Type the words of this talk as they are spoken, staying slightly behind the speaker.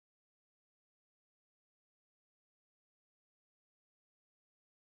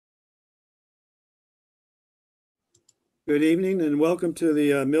Good evening and welcome to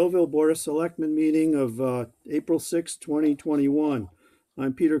the Millville Board of Selectmen meeting of April 6, 2021.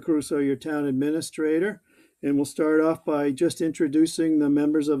 I'm Peter Crusoe, your town administrator, and we'll start off by just introducing the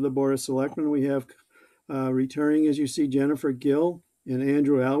members of the Board of Selectmen. We have returning, as you see, Jennifer Gill and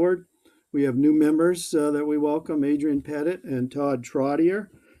Andrew Alward. We have new members that we welcome, Adrian Pettit and Todd Trottier.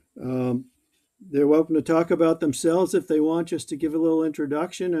 They're welcome to talk about themselves if they want, just to give a little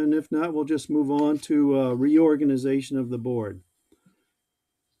introduction, and if not, we'll just move on to reorganization of the board.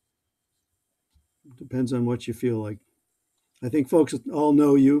 Depends on what you feel like. I think folks all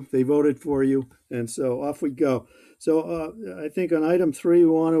know you, they voted for you, and so off we go. So I think on item 3, we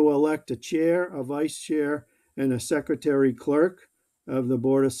want to elect a chair, a vice chair, and a secretary clerk of the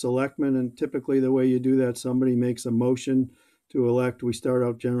Board of Selectmen, and typically the way you do that, somebody makes a motion to elect. We start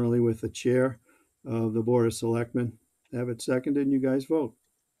out generally with the chair of the Board of Selectmen. Have it seconded and you guys vote.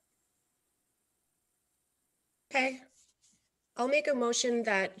 Okay. I'll make a motion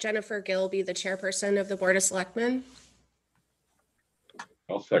that Jennifer Gill be the chairperson of the Board of Selectmen.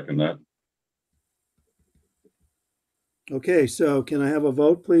 I'll second that. Okay, so can I have a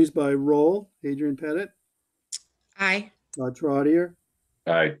vote, please, by roll? Adrian Pettit? Aye. Todd Trottier?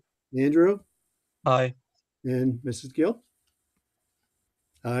 Aye. Andrew? Aye. And Mrs. Gill?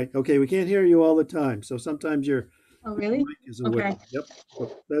 Aye. Okay, we can't hear you all the time, so sometimes your really? mic is away. Okay. Yep,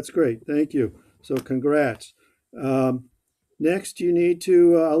 that's great. Thank you. So congrats. Next, you need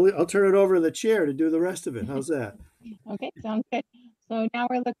to, I'll turn it over to the chair to do the rest of it. How's that? Okay, sounds good. So now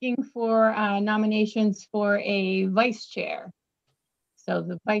we're looking for nominations for a vice chair. So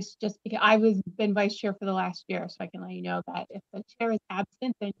the vice, just because been vice chair for the last year, so I can let you know that if the chair is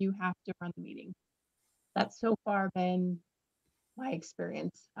absent, then you have to run the meeting. That's so far been my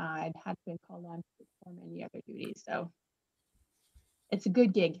experience. I hadn't been called on to perform any other duties, so it's a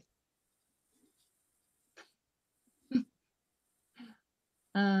good gig.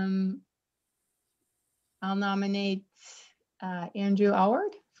 I'll nominate Andrew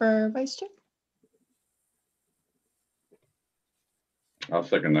Alward for vice chair. I'll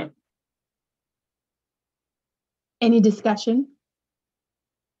second that. Any discussion?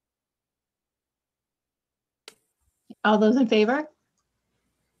 All those in favor?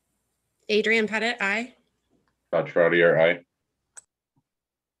 Adrian Pettit, aye. Todd Trottier, aye.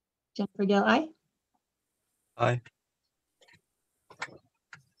 Jennifer Gill, aye. Aye.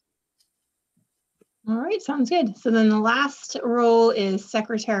 All right, sounds good. So then the last role is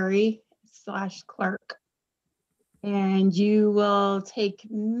secretary/clerk. And you will take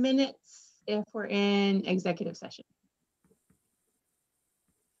minutes if we're in executive session.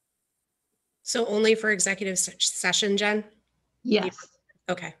 So only for executive session, Jen? Yes.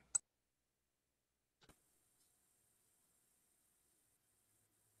 Okay.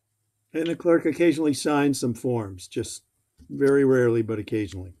 And the clerk occasionally signs some forms, just very rarely, but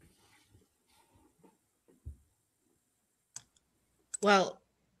occasionally. Well,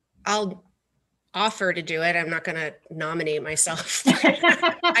 I'll offer to do it. I'm not going to nominate myself.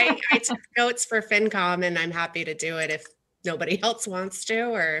 I took notes for FinCom and I'm happy to do it if nobody else wants to,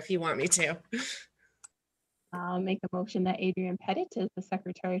 or if you want me to. I'll make a motion that Adrian Pettit is the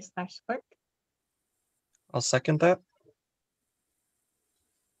secretary/clerk. I'll second that.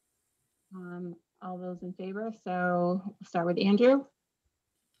 All those in favor. So we'll start with Andrew.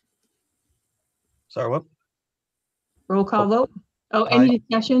 Sorry, what? Roll call vote. Oh, any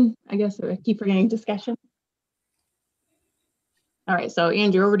discussion? I guess I keep forgetting discussion. All right, so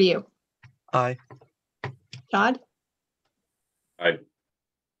Andrew, over to you. Aye. Todd? Aye.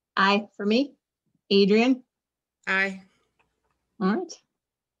 Aye for me. Adrian? Aye. All right.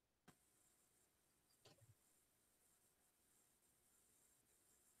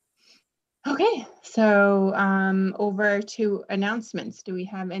 Okay, so over to announcements. Do we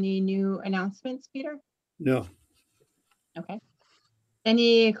have any new announcements, Peter? No, Okay.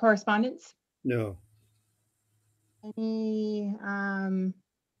 Any correspondence? no. Any,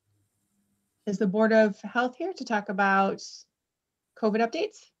 is the Board of Health here to talk about COVID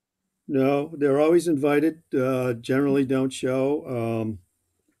updates? No, they're always invited, generally don't show.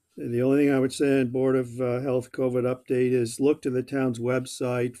 The only thing I would say on Board of Health COVID update is look to the town's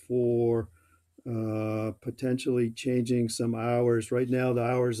website for potentially changing some hours. Right now, the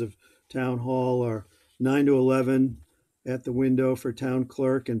hours of town hall are 9 to 11 at the window for town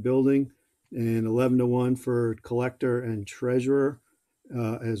clerk and building, and 11 to 1 for collector and treasurer,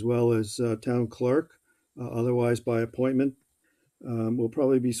 as well as town clerk, otherwise by appointment. We'll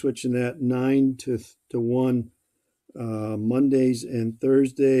probably be switching that 9 to 1 Mondays and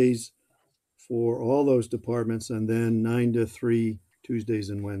Thursdays for all those departments, and then 9 to 3 Tuesdays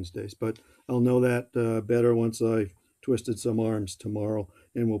and Wednesdays. But I'll know that better once I twisted some arms tomorrow,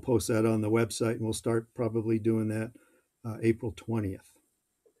 and we'll post that on the website, and we'll start probably doing that April 20th.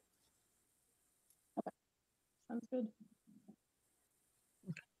 Sounds good.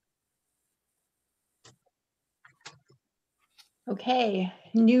 Okay,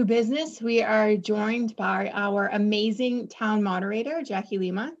 new business. We are joined by our amazing town moderator, Jackie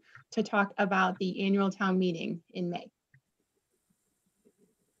Lima, to talk about the annual town meeting in May.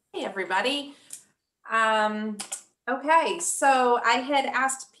 Hey, everybody. Okay, so I had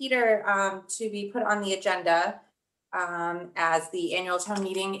asked Peter to be put on the agenda as the annual town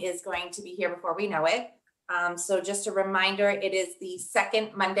meeting is going to be here before we know it. So just a reminder, it is the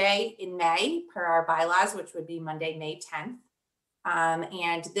second Monday in May per our bylaws, which would be Monday, May 10th.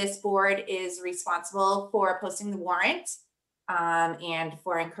 And this board is responsible for posting the warrant and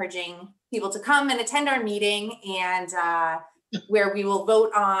for encouraging people to come and attend our meeting, and where we will vote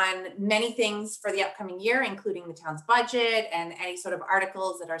on many things for the upcoming year, including the town's budget and any sort of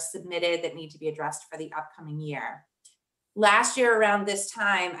articles that are submitted that need to be addressed for the upcoming year. Last year around this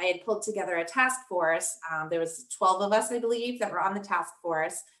time, I had pulled together a task force. There was 12 of us, I believe, that were on the task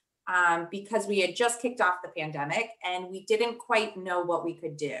force because we had just kicked off the pandemic and we didn't quite know what we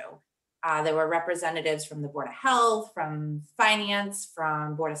could do. There were representatives from the Board of Health, from Finance,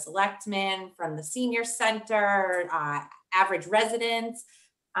 from Board of Selectmen, from the Senior Center, average residents.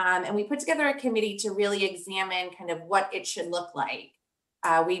 And we put together a committee to really examine kind of what it should look like.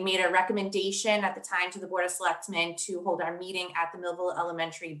 We made a recommendation at the time to the Board of Selectmen to hold our meeting at the Millville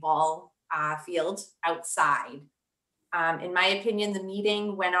Elementary ball field outside. In my opinion, the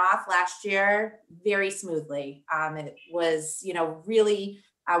meeting went off last year very smoothly. It was, really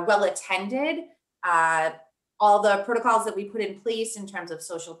well attended. All the protocols that we put in place in terms of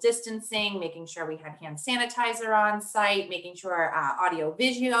social distancing, making sure we had hand sanitizer on site, making sure audio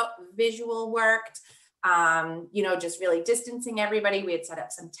visual worked, just really distancing everybody. We had set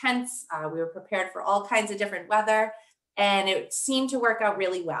up some tents. We were prepared for all kinds of different weather, and it seemed to work out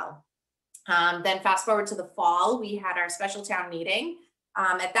really well. Then fast forward to the fall, we had our special town meeting.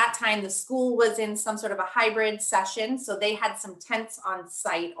 At that time, the school was in some sort of a hybrid session, so they had some tents on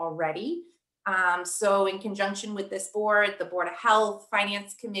site already. So in conjunction with this board, the Board of Health,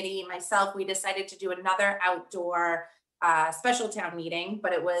 Finance Committee, myself, we decided to do another outdoor special town meeting,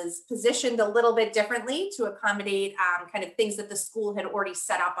 but it was positioned a little bit differently to accommodate kind of things that the school had already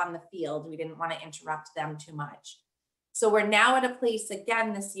set up on the field. We didn't want to interrupt them too much. So we're now at a place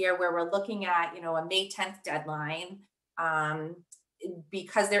again this year where we're looking at, a May 10th deadline.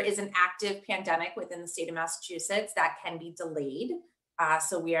 Because there is an active pandemic within the state of Massachusetts, that can be delayed.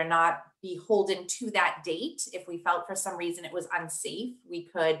 So we are not beholden to that date. If we felt for some reason it was unsafe, we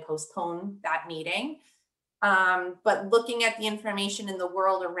could postpone that meeting. But looking at the information in the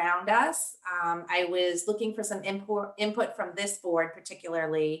world around us, I was looking for some input from this board,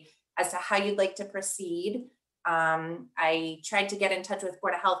 particularly as to how you'd like to proceed. I tried to get in touch with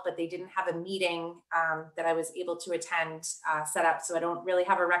Board of Health, but they didn't have a meeting that I was able to attend set up. So I don't really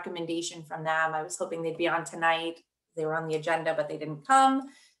have a recommendation from them. I was hoping they'd be on tonight. They were on the agenda, but they didn't come.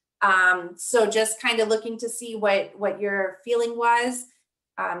 So just kind of looking to see what your feeling was.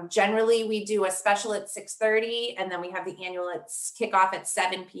 Generally, we do a special at 6:30, and then we have the annual kickoff at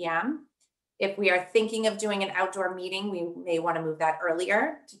 7 p.m. If we are thinking of doing an outdoor meeting, we may want to move that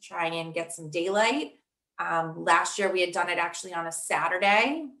earlier to try and get some daylight. Last year, we had done it actually on a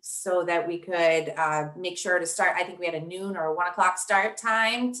Saturday so that we could make sure to start. I think we had a noon or a 1 o'clock start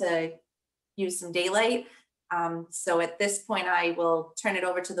time to use some daylight. So at this point, I will turn it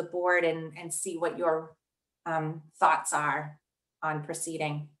over to the board and see what your thoughts are on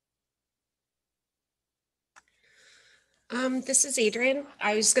proceeding. This is Adrian.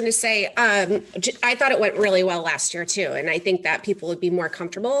 I was going to say, I thought it went really well last year too. And I think that people would be more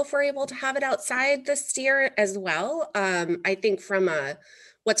comfortable if we're able to have it outside this year as well. I think from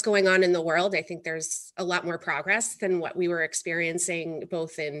what's going on in the world, I think there's a lot more progress than what we were experiencing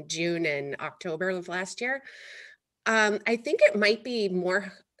both in June and October of last year. I think it might be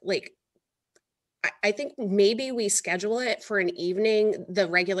more like, I think maybe we schedule it for an evening, the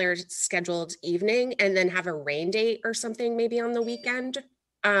regular scheduled evening, and then have a rain date or something maybe on the weekend.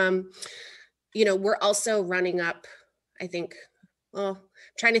 We're also running up, I think,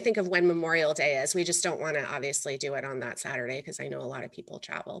 trying to think of when Memorial Day is. We just don't want to obviously do it on that Saturday because I know a lot of people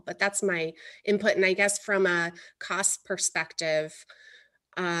travel, but that's my input. And I guess from a cost perspective,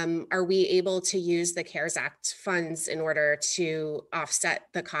 are we able to use the CARES Act funds in order to offset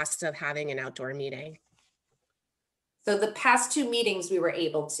the costs of having an outdoor meeting? So the past two meetings we were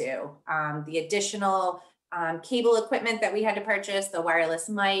able to. The additional cable equipment that we had to purchase, the wireless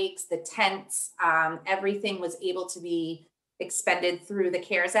mics, the tents, everything was able to be expended through the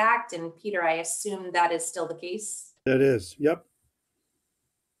CARES Act. And Peter, I assume that is still the case? That is, yep.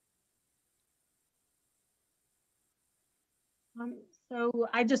 So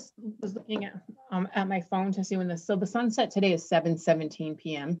I just was looking at my phone to see when so the sunset today is 7:17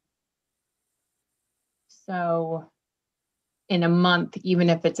 p.m. So in a month, even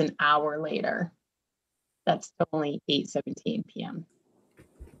if it's an hour later, that's still only 8:17 p.m.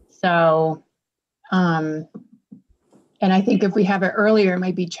 So, and I think if we have it earlier, it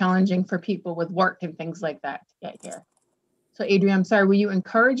might be challenging for people with work and things like that to get here. So Adrienne, I'm sorry, were you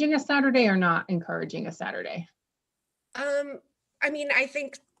encouraging a Saturday or not encouraging a Saturday? I mean, I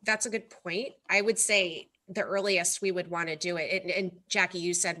think that's a good point. I would say the earliest we would want to do it, and Jackie,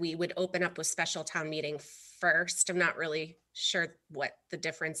 you said we would open up with special town meeting first. I'm not really sure what the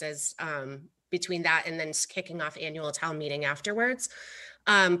difference is between that and then kicking off annual town meeting afterwards.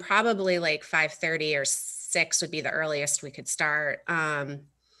 Probably like 5:30 or 6 would be the earliest we could start.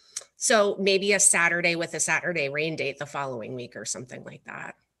 So maybe a Saturday with a Saturday rain date the following week or something like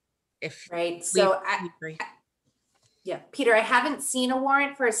that. If Right. So we agree. yeah, Peter, I haven't seen a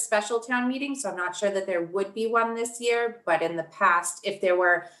warrant for a special town meeting, so I'm not sure that there would be one this year. But in the past, if there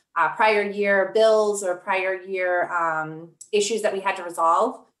were prior year bills or prior year issues that we had to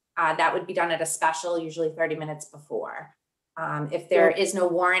resolve, that would be done at a special, usually 30 minutes before. If there is no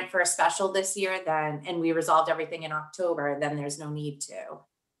warrant for a special this year, then, and we resolved everything in October, then there's no need to.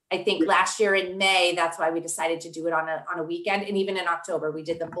 I think last year in May, that's why we decided to do it on a weekend. And even in October, we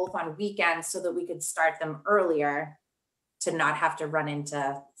did them both on weekends so that we could start them earlier to not have to run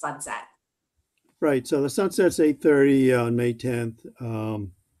into sunset. Right, so the sunset's 8:30 on May 10th.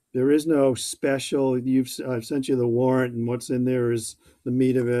 There is no special, I've sent you the warrant, and what's in there is the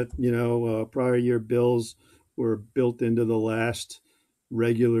meat of it. Prior year bills were built into the last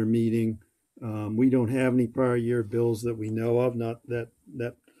regular meeting. We don't have any prior year bills that we know of, not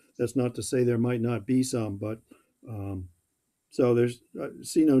that's not to say there might not be some, but so there's, I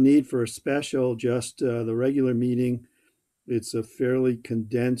see no need for a special, just the regular meeting. It's a fairly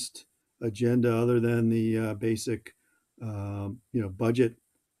condensed agenda other than the basic, budget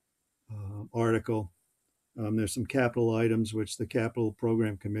article. There's some capital items, which the capital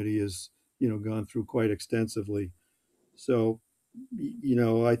program committee has, gone through quite extensively. So,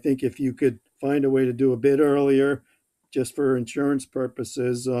 I think if you could find a way to do a bit earlier, just for insurance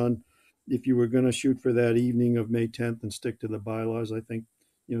purposes, on if you were going to shoot for that evening of May 10th and stick to the bylaws, I think,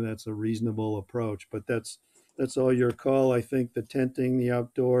 that's a reasonable approach. But that's all your call. I think the tenting, the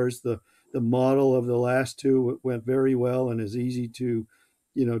outdoors, the model of the last two went very well and is easy to,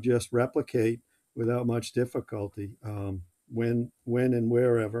 just replicate without much difficulty, when and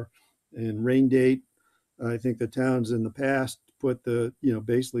wherever. And rain date, I think the towns in the past put the,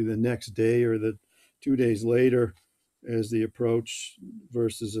 basically the next day or the 2 days later as the approach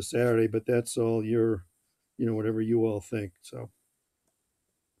versus a Saturday, but that's all your, whatever you all think. So.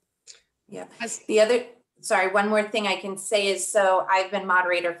 Yeah. As- One more thing I can say is, so I've been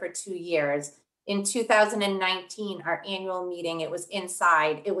moderator for 2 years. In 2019, our annual meeting, it was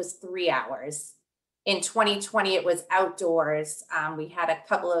inside, it was 3 hours. In 2020, it was outdoors. We had a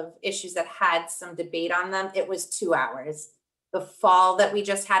couple of issues that had some debate on them. It was 2 hours. The fall that we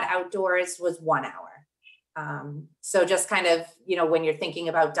just had outdoors was 1 hour. So just kind of, when you're thinking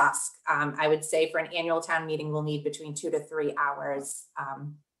about dusk, I would say for an annual town meeting, we'll need between 2 to 3 hours,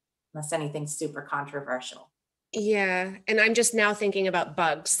 unless anything's super controversial. Yeah, and I'm just now thinking about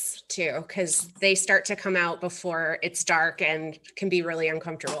bugs too, because they start to come out before it's dark and can be really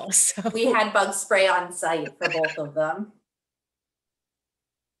uncomfortable. So We had bug spray on site for both of them.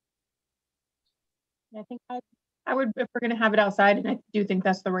 I think I would, if we're going to have it outside, and I do think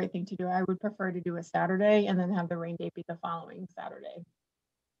that's the right thing to do, I would prefer to do a Saturday and then have the rain date be the following Saturday.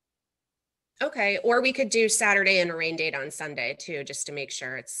 okay, or we could do Saturday and a rain date on Sunday too, just to make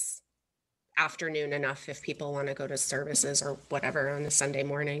sure it's afternoon enough if people want to go to services or whatever on a Sunday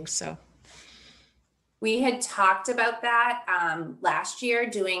morning. So we had talked about that last year,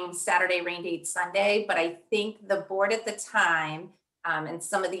 doing Saturday rain date Sunday, but I think the board at the time, and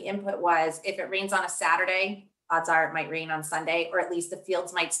some of the input was, if it rains on a Saturday, odds are it might rain on Sunday, or at least the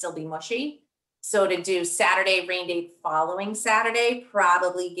fields might still be mushy. So to do Saturday rain date following Saturday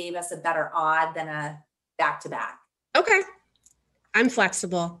probably gave us a better odd than a back-to-back. okay, I'm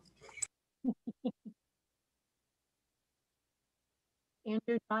flexible.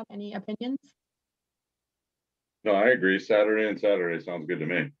 Andrew, Todd, any opinions? No, I agree. Saturday and Saturday sounds good to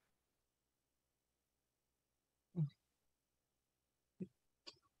me.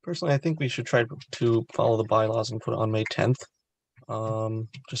 Personally, I think we should try to follow the bylaws and put it on May 10th.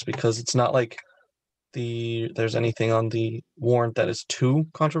 Just because it's not like there's anything on the warrant that is too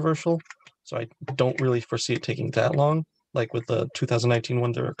controversial. So I don't really foresee it taking that long. Like with the 2019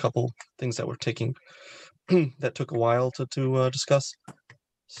 one, there are a couple things that were taking that took a while to discuss.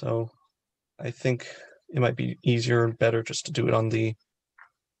 So I think it might be easier and better just to do it on May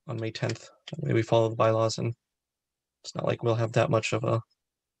 10th. Maybe we follow the bylaws, and it's not like we'll have that much of a,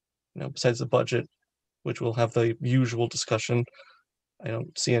 besides the budget, which we'll have the usual discussion. I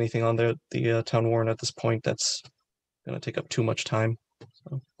don't see anything on the town warrant at this point that's going to take up too much time.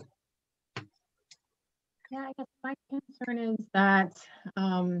 So. Yeah, I guess my concern is that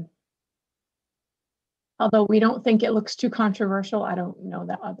although we don't think it looks too controversial, I don't know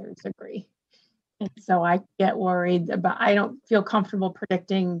that others agree. And so I get worried about, I don't feel comfortable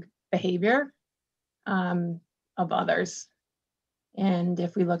predicting behavior of others. And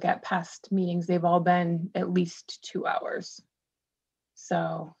if we look at past meetings, they've all been at least 2 hours.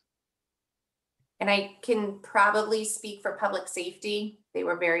 So. And I can probably speak for public safety. They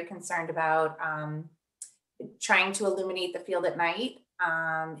were very concerned about trying to illuminate the field at night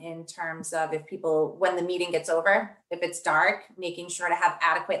in terms of if people, when the meeting gets over, if it's dark, making sure to have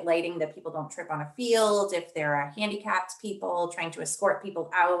adequate lighting that people don't trip on a field. If there are handicapped people, trying to escort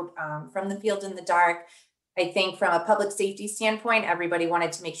people out from the field in the dark. I think from a public safety standpoint, everybody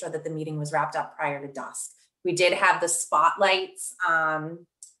wanted to make sure that the meeting was wrapped up prior to dusk. We did have the spotlights on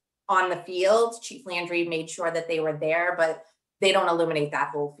the field. Chief Landry made sure that they were there, but they don't illuminate that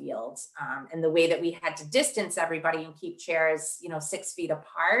whole field. And the way that we had to distance everybody and keep chairs, 6 feet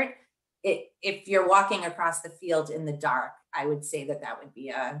apart, if you're walking across the field in the dark, I would say that that would be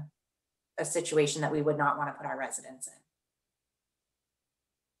a situation that we would not want to put our residents in.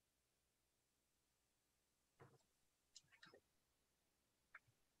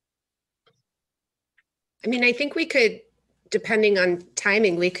 I mean, I think we could, depending on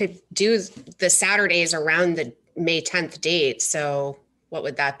timing, we could do the Saturdays around the May 10th date. So what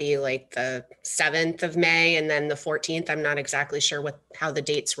would that be, like the 7th of May and then the 14th? I'm not exactly sure how the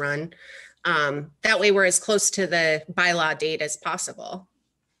dates run. That way we're as close to the bylaw date as possible.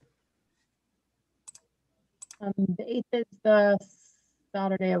 The 8th is the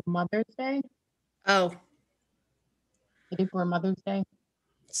Saturday of Mother's Day. Oh. The day before Mother's Day.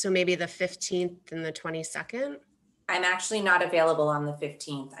 So maybe the 15th and the 22nd? I'm actually not available on the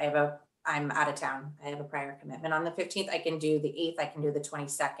 15th. I'm out of town. I have a prior commitment on the 15th. I can do the 8th. I can do the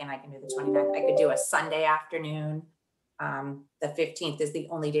 22nd. I can do the 29th. I could do a Sunday afternoon. The 15th is the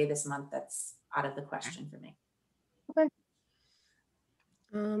only day this month that's out of the question for me. Okay.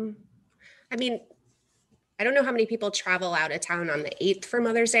 I mean, I don't know how many people travel out of town on the 8th for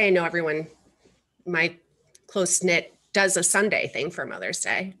Mother's Day. I know everyone, my close knit, does a Sunday thing for Mother's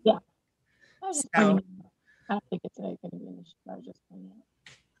Day. Yeah. So, I don't think it's going to be an issue. I was just pointing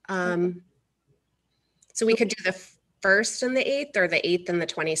out. So we could do the 1st and the 8th, or the 8th and the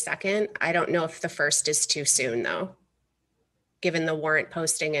 22nd. I don't know if the 1st is too soon, though, given the warrant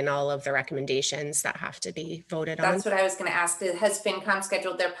posting and all of the recommendations that have to be voted on. That's what I was going to ask. Has FinCom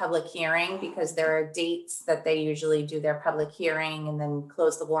scheduled their public hearing? Because there are dates that they usually do their public hearing and then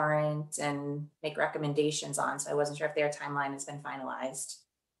close the warrant and make recommendations on. So I wasn't sure if their timeline has been finalized.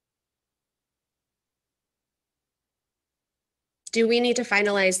 Do we need to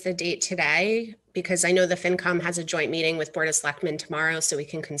finalize the date today? Because I know the FinCom has a joint meeting with Board of Selectmen tomorrow, so we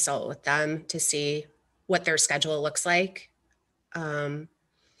can consult with them to see what their schedule looks like. But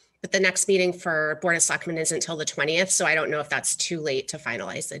the next meeting for Board of Selectmen isn't until the 20th, so I don't know if that's too late to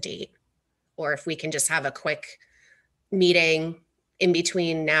finalize the date, or if we can just have a quick meeting in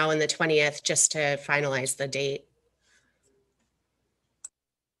between now and the 20th just to finalize the date.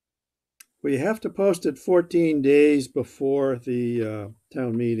 Well, you have to post it 14 days before the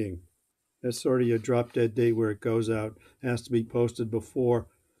town meeting. That's sort of your drop dead date where it goes out. It has to be posted before,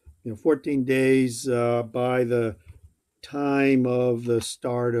 14 days by the time of the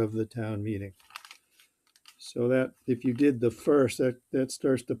start of the town meeting. So that if you did the 1st, that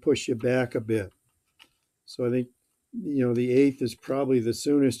starts to push you back a bit. So I think, the 8th is probably the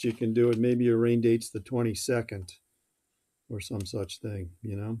soonest you can do it. Maybe your rain date's the 22nd or some such thing,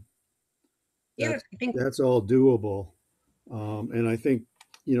 Yeah, I think that's all doable. And I think,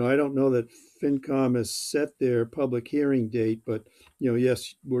 I don't know that FinCom has set their public hearing date, but,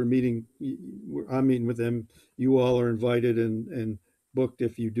 yes, I'm meeting with them. You all are invited and booked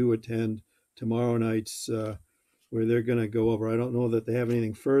if you do attend tomorrow night's where they're going to go over. I don't know that they have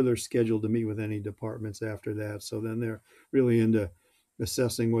anything further scheduled to meet with any departments after that. So then they're really into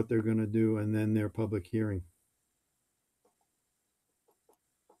assessing what they're going to do and then their public hearing.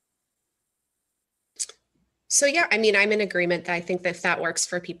 So yeah, I mean, I'm in agreement that I think that if that works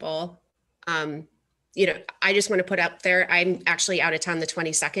for people, you know, I just want to put out there, I'm actually out of town the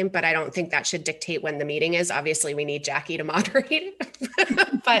 22nd, but I don't think that should dictate when the meeting is. Obviously, we need Jackie to moderate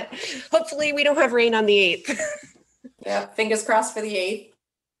it, but hopefully we don't have rain on the 8th. Yeah, fingers crossed for the 8th.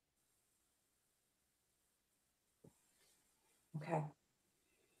 Okay.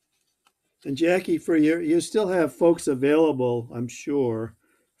 And Jackie, for you still have folks available, I'm sure,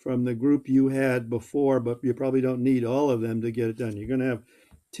 from the group you had before, but you probably don't need all of them to get it done. You're going to have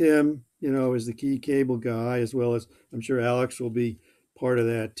Tim, as the key cable guy, as well as I'm sure Alex will be part of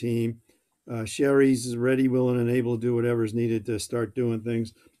that team. Sherry's ready, willing, and able to do whatever's needed to start doing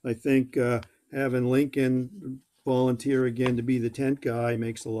things. I think having Lincoln volunteer again to be the tent guy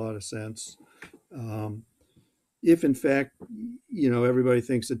makes a lot of sense. If in fact, everybody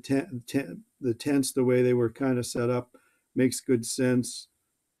thinks the tents, the way they were kind of set up, makes good sense,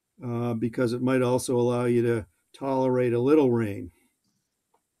 because it might also allow you to tolerate a little rain,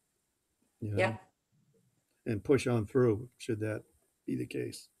 Yeah. and push on through, should that be the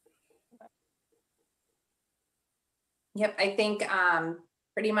case. Yep, I think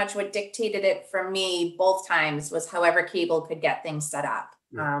pretty much what dictated it for me both times was however cable could get things set up.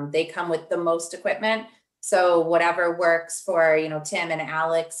 Yeah. They come with the most equipment. So whatever works for, Tim and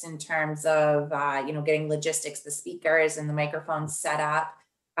Alex in terms of, getting logistics, the speakers and the microphones set up.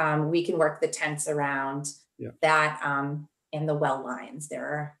 We can work the tents around that, and the well lines. There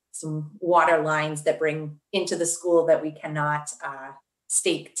are some water lines that bring into the school that we cannot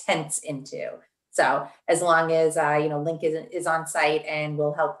stake tents into. So as long as, Link is on site and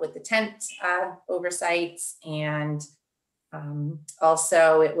will help with the tent oversights. And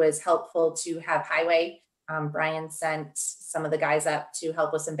also it was helpful to have highway. Brian sent some of the guys up to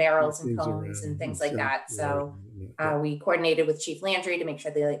help with some barrels and cones and things like that. So we coordinated with Chief Landry to make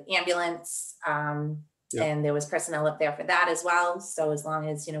sure the ambulance, and there was personnel up there for that as well. So as long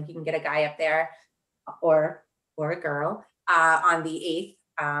as, he can get a guy up there or a girl on the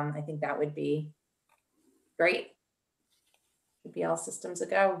 8th, I think that would be great. Would be all systems a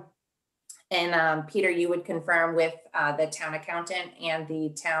go. And Peter, you would confirm with the town accountant and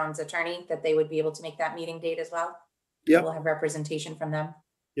the town's attorney that they would be able to make that meeting date as well? Yep. We'll have representation from them.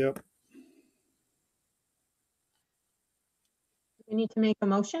 Yep. We need to make a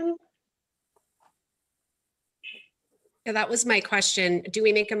motion. Yeah, that was my question. Do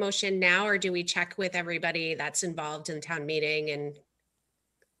we make a motion now or do we check with everybody that's involved in town meeting and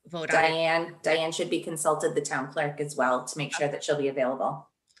vote on it? Diane should be consulted, the town clerk as well, to make sure that she'll be available.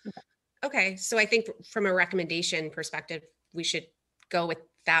 Okay, so I think from a recommendation perspective, we should go with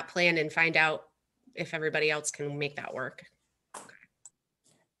that plan and find out if everybody else can make that work.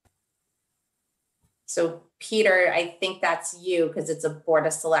 So Peter, I think that's you because it's a Board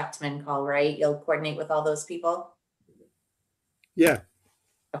of Selectmen call, right? You'll coordinate with all those people? Yeah.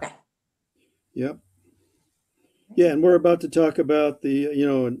 Okay. Yep. Yeah, and we're about to talk about the,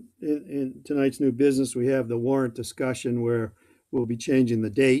 in tonight's new business, we have the warrant discussion where we'll be changing the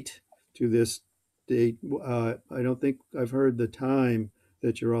date to this date. I don't think I've heard the time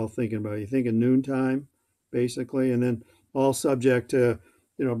that you're all thinking about. You're thinking noon time, basically, and then all subject to,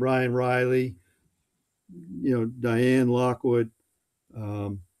 Brian Riley, Diane Lockwood.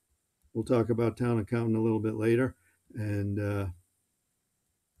 We'll talk about town accountant a little bit later, and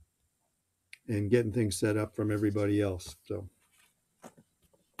getting things set up from everybody else. So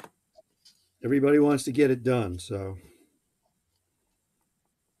everybody wants to get it done, so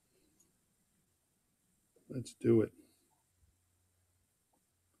let's do it.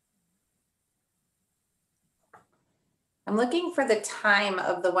 I'm looking for the time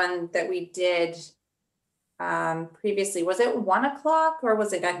of the one that we did previously. Was it 1 o'clock or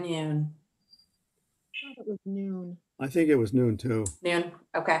was it at noon? I thought it was noon. I think it was noon too. Noon,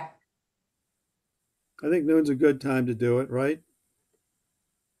 okay. I think noon's a good time to do it, right?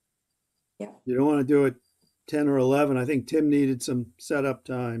 Yeah. You don't want to do it 10 or 11. I think Tim needed some setup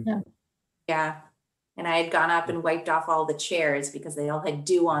time. Yeah. Yeah, and I had gone up and wiped off all the chairs because they all had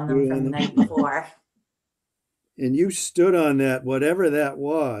dew on them Dew from on the them. night before. And you stood on that, whatever that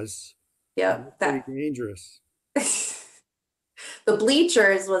was. Yep, Pretty dangerous. the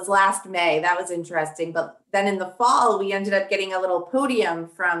bleachers was last May. That was interesting. But then in the fall, we ended up getting a little podium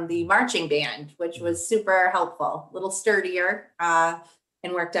from the marching band, which was super helpful, a little sturdier, and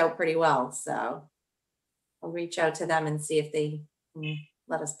worked out pretty well. So I'll reach out to them and see if they can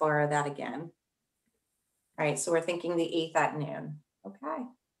let us borrow that again. All right, so we're thinking the 8th at noon. Okay.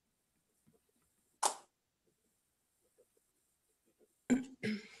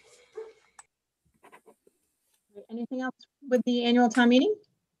 Anything else with the annual town meeting?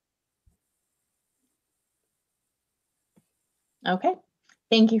 Okay.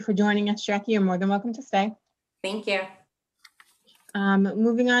 Thank you for joining us, Jackie. You're more than welcome to stay. Thank you.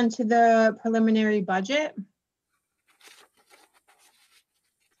 Moving on to the preliminary budget.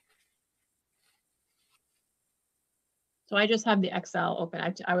 So I just have the Excel open.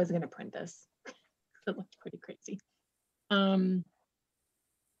 I was going to print this. It looked pretty crazy.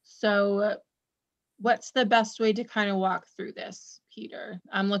 So what's the best way to kind of walk through this, Peter?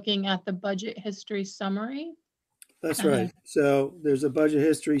 I'm looking at the budget history summary. That's right. So there's a budget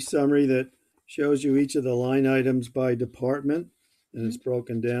history summary that shows you each of the line items by department, and it's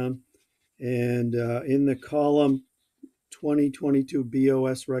broken down. And in the column 2022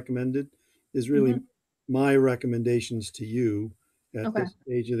 BOS recommended is really my recommendations to you at Okay. this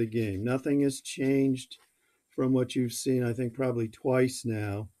stage of the game. Nothing has changed from what you've seen, I think, probably twice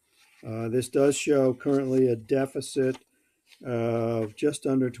now. This does show currently a deficit of just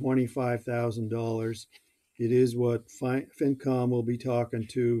under $25,000. It is what FinCom will be talking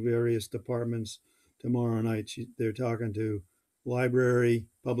to various departments tomorrow night. They're talking to library,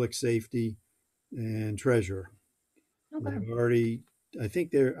 public safety, and treasurer. Okay. They've already, I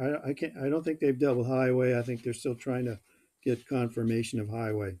think I don't think they've dealt with highway. I think they're still trying to get confirmation of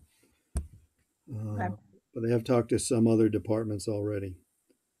highway. Okay. But they have talked to some other departments already.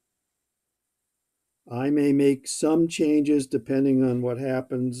 I may make some changes depending on what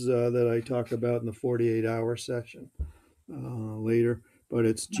happens that I talk about in the 48-hour session later, but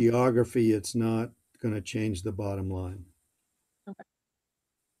it's geography. It's not going to change the bottom line.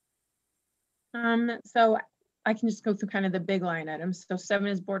 So I can just go through kind of the big line items. So 7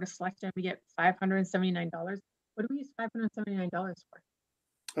 is Board of Selectmen. We get $579. What do we use $579 for?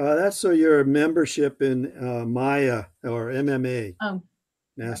 That's so your membership in MIA or MMA, Oh,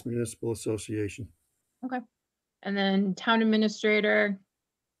 Mass Municipal Association. okay. And then Town Administrator,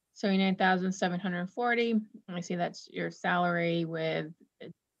 79,740. I see that's your salary with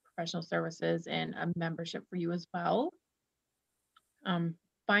professional services and a membership for you as well.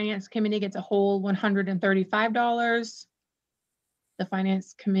 Finance Committee gets a whole $135. The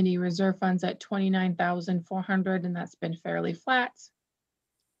Finance Committee reserve funds at 29,400, and that's been fairly flat.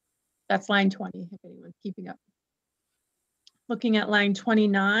 That's line 20, if anyone's keeping up. Looking at line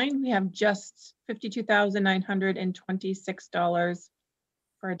 29, we have just $52,926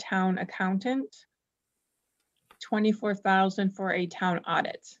 for a town accountant, 24,000 for a town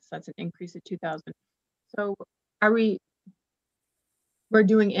audit. So that's an increase of 2,000. So we're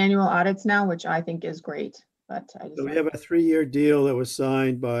doing annual audits now, which I think is great. But I just So we have a 3-year deal that was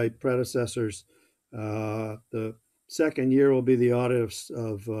signed by predecessors. The second year will be the audit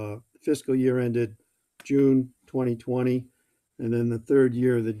of fiscal year ended June 2020. And then the third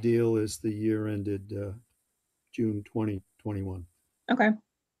year of the deal is the year ended June 2021. Okay.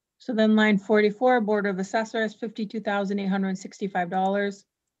 So then line 44, Board of Assessors, $52,865.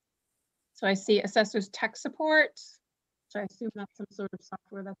 So I see assessors tech support. So I assume that's some sort of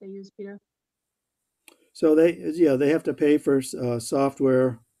software that they use, Peter. So they have to pay for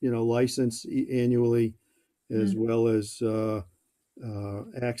software, license annually, as well as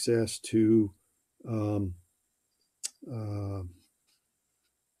access to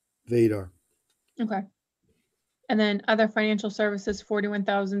Vadar. Okay. And then other financial services,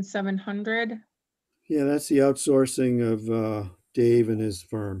 41,700. Yeah, that's the outsourcing of Dave and his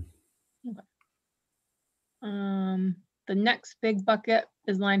firm. Okay. The next big bucket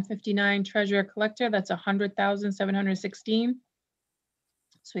is line 59, treasurer collector. That's 100,716.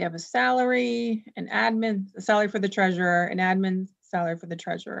 So we have a salary, an admin, a salary for the treasurer, an admin salary for the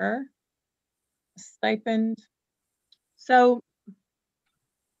treasurer, a stipend. So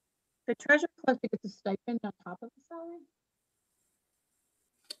the treasurer collector gets a stipend on top of the salary?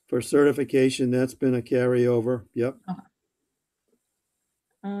 For certification, that's been a carryover. Yep. I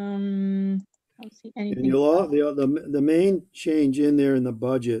don't see And anything. the main change in there in the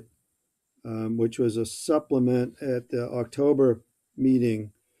budget, which was a supplement at the October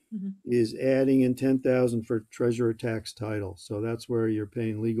meeting, is adding in 10,000 for treasurer tax title. So that's where you're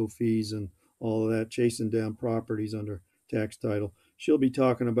paying legal fees and all of that, chasing down properties under tax title. She'll be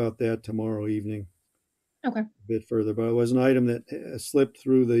talking about that tomorrow evening. Okay. A bit further, but it was an item that slipped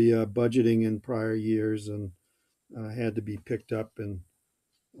through the budgeting in prior years and had to be picked up in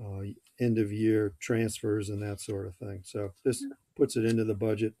end of year transfers and that sort of thing. So this puts it into the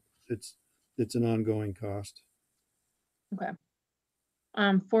budget. It's an ongoing cost. Okay.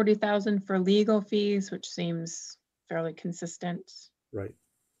 40,000 for legal fees, which seems fairly consistent. Right.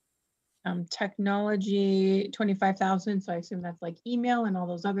 Technology, 25,000. So I assume that's like email and all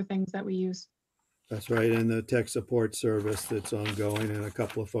those other things that we use. That's right. And the tech support service that's ongoing. And a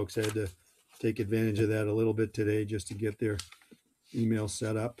couple of folks had to take advantage of that a little bit today just to get their email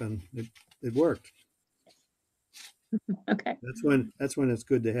set up, and it worked. Okay, That's when it's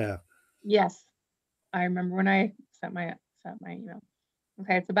good to have. yes. I remember when I sent my email.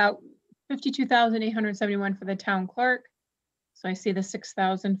 Okay, it's about 52,871 for the town clerk. So I see the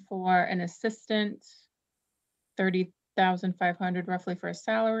 6,000 for an assistant, 30,500 roughly for a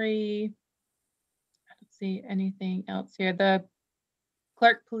salary. I don't see anything else here. The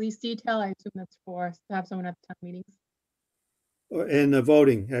clerk police detail, I assume that's for to have someone at the town meetings. And the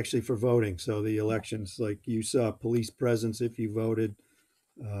voting, actually for voting. So the elections, like you saw police presence if you voted.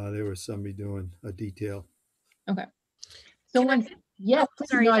 There was somebody doing a detail. Okay. So Can I- once, yes, Oh, please,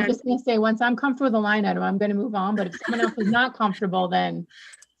 sorry, no, I was Jen. just gonna say, once I'm comfortable with the line item, I'm gonna move on, but if someone else is not comfortable, then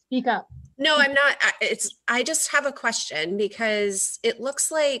speak up. No, I'm not. I just have a question because it looks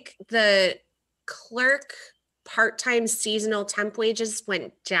like the clerk part-time seasonal temp wages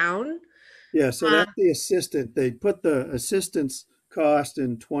went down. Yeah, so that's the assistant. They put the assistant's cost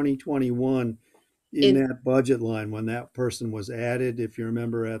in 2021 in In, that budget line when that person was added, if you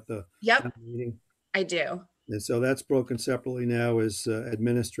remember at the yep, town meeting. I do. And so that's broken separately now as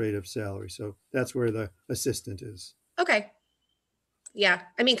administrative salary. So that's where the assistant is. Okay. Yeah,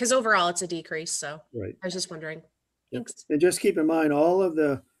 I mean, because overall it's a decrease, so Right. I was just wondering. Yep. Thanks. And just keep in mind, all of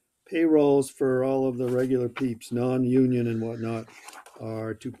the payrolls for all of the regular peeps, non-union and whatnot,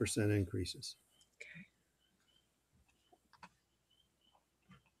 are 2% increases.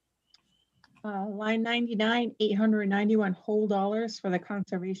 Line 99, 891 whole dollars for the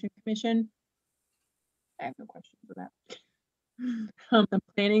Conservation Commission. I have no questions for that. The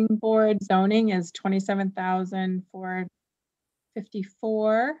planning board zoning is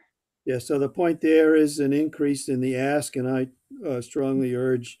 27,454. Yeah, so the point there is an increase in the ask, and I strongly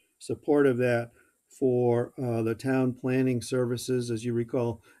urge support of that for the town planning services. As you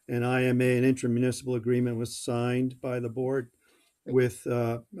recall, an IMA, an intermunicipal agreement, was signed by the board with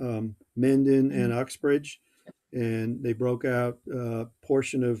Mendon and Uxbridge, and they broke out a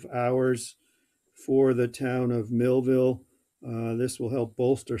portion of hours for the town of Millville. This will help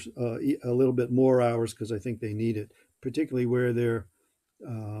bolster a little bit more hours because I think they need it, particularly where their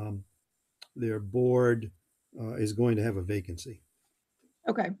board is going to have a vacancy.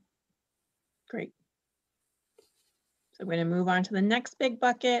 Okay, great. So we're gonna move on to the next big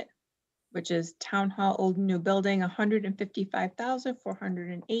bucket, which is Town Hall Old and New Building,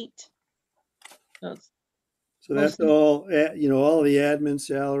 155,408. So that's Mostly- all, all the admin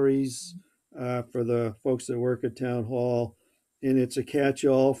salaries for the folks that work at town hall. And it's a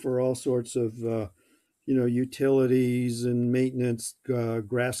catch-all for all sorts of, utilities and maintenance,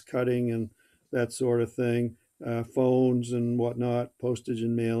 grass cutting and that sort of thing, phones and whatnot, postage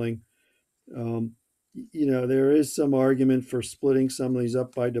and mailing. There is some argument for splitting some of these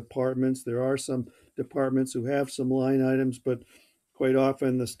up by departments. There are some departments who have some line items, but quite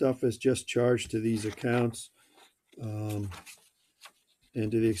often the stuff is just charged to these accounts. And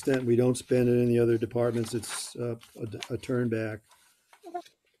to the extent we don't spend it in the other departments, it's a turn back.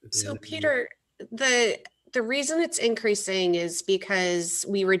 So Peter, the reason it's increasing is because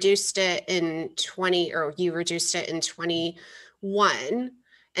we reduced it in 20, or you reduced it in 21,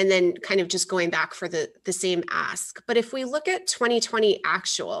 and then kind of just going back for the same ask. But if we look at 2020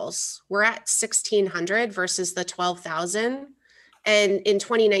 actuals, we're at 1,600 versus the 12,000. And in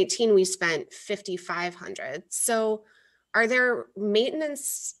 2019, we spent 5,500. So are there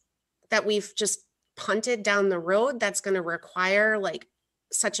maintenance that we've just punted down the road that's going to require like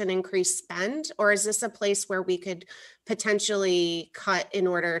such an increased spend? Or is this a place where we could potentially cut in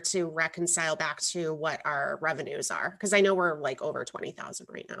order to reconcile back to what our revenues are? Because I know we're like over 20,000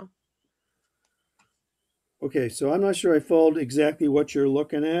 right now. Okay, so I'm not sure I followed exactly what you're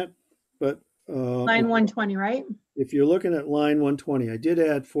looking at, but Line 120, right? if you're looking at line 120, I did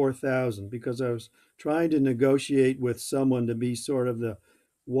add 4,000 because I was trying to negotiate with someone to be sort of the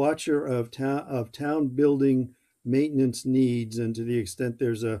watcher of town building maintenance needs, and to the extent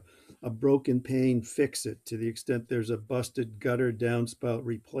there's a broken pane, fix it. To the extent there's a busted gutter downspout,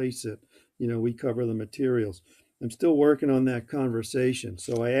 replace it. We cover the materials. I'm still working on that conversation.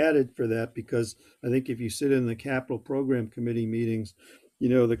 So I added for that because I think if you sit in the capital program committee meetings,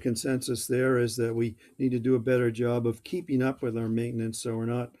 the consensus there is that we need to do a better job of keeping up with our maintenance so we're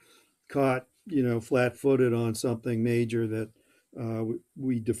not caught, flat-footed on something major that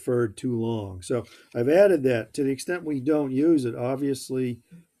we deferred too long. So I've added that. To the extent we don't use it, obviously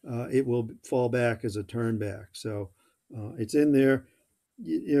it will fall back as a turn back. So it's in there.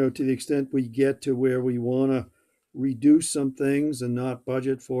 To the extent we get to where we want to reduce some things and not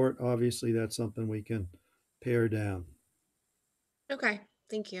budget for it, obviously that's something we can pare down. Okay,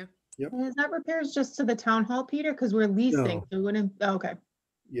 thank you. And is that repairs just to the town hall, Peter? Because we're leasing, No. so we wouldn't, oh, okay.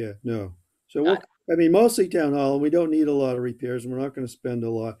 Yeah, no. So Got I mean, mostly town hall, and we don't need a lot of repairs, and we're not gonna spend a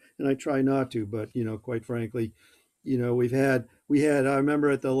lot, and I try not to, but, quite frankly, I remember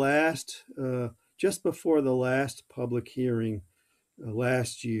at the last, just before the last public hearing,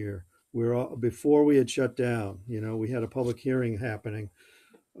 last year, before we had shut down, we had a public hearing happening.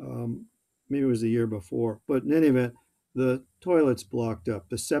 Um, Maybe it was the year before, but in any event, the toilets blocked up,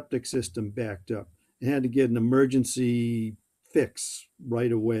 the septic system backed up, and had to get an emergency fix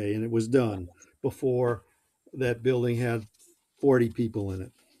right away, and it was done before that building had 40 people in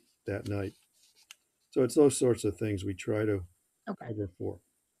it that night. So it's those sorts of things we try to Okay, cover for.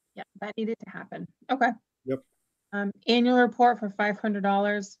 yeah, that needed to happen. Okay. Yep. Annual report for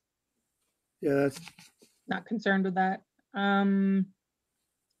 $500. Yeah, that's Not concerned with that.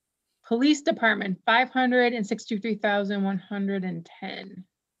 Police department, 563,110.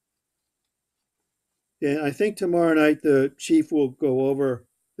 Yeah, I think tomorrow night the chief will go over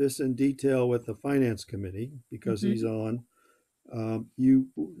this in detail with the finance committee because he's on.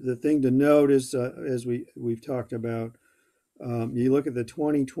 The thing to note is, as we've talked about, you look at the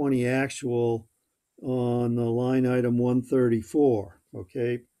 2020 actual on the line item 134,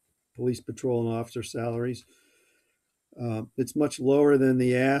 okay? Police patrol and officer salaries. It's much lower than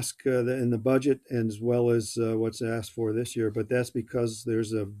the ask in the budget and as well as what's asked for this year, but that's because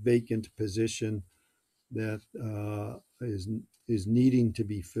there's a vacant position that is needing to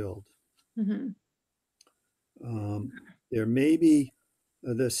be filled. Mhm. There may be,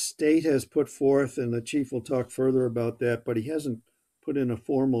 the state has put forth, and the chief will talk further about that, but he hasn't put in a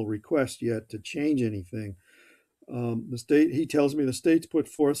formal request yet to change anything. He tells me the state's put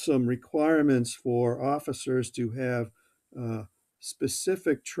forth some requirements for officers to have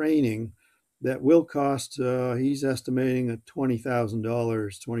specific training that will cost, he's estimating at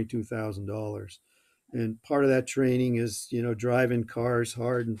 $20,000, $22,000. And part of that training is, driving cars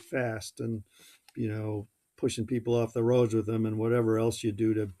hard and fast and, pushing people off the roads with them and whatever else you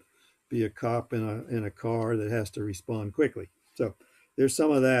do to be a cop in a car that has to respond quickly. So there's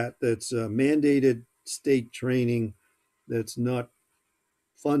some of that's mandated state training that's not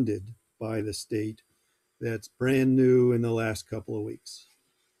funded by the state, that's brand new in the last couple of weeks.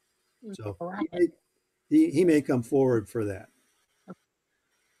 So he may come forward for that,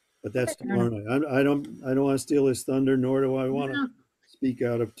 but that's Okay, fair tomorrow night. I don't want to steal his thunder, nor do I want to No. speak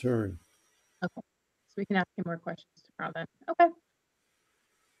out of turn. Okay, so we can ask him more questions tomorrow then. Okay.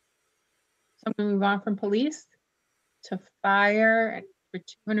 So I'm gonna move on from police to fire for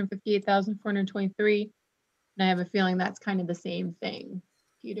 258,423. And I have a feeling that's kind of the same thing,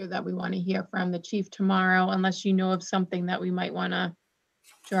 Peter, that we want to hear from the chief tomorrow, unless you know of something that we might want to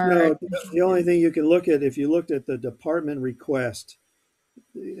draw our No, attention the only to. thing you can look at, if you looked at the department request,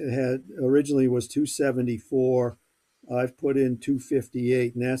 it had originally was 274. I've put in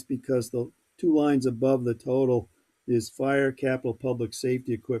 258, and that's because the two lines above the total is fire, capital, public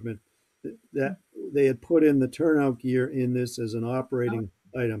safety equipment. That they had put in the turnout gear in this as an operating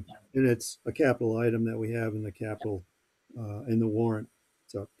item, and it's a capital item that we have in the capital in the warrant.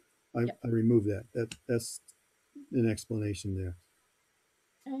 So I removed that. That's an explanation there.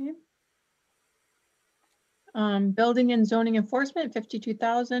 Okay. Building and zoning enforcement,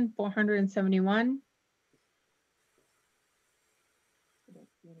 52,471. I don't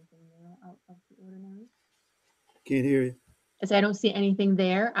see anything there out of the ordinary. Can't hear you. As I don't see anything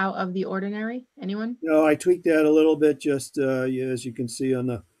there out of the ordinary. Anyone? No, I tweaked that a little bit, just as you can see on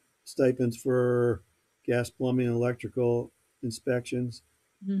the stipends for gas, plumbing, and electrical inspections.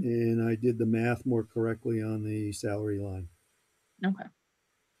 Mhm. And I did the math more correctly on the salary line. Okay.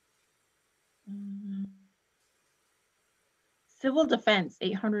 Civil defense,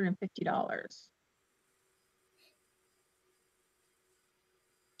 $850.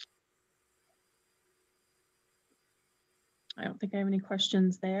 I don't think I have any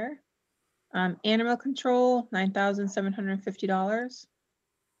questions there. Animal control, $9,750.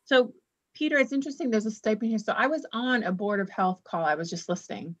 So Peter, it's interesting, there's a stipend here. So I was on a Board of Health call, I was just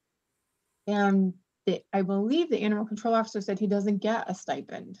listening. And I believe the animal control officer said he doesn't get a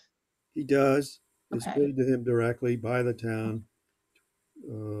stipend. He does. It's Okay. paid to him directly by the town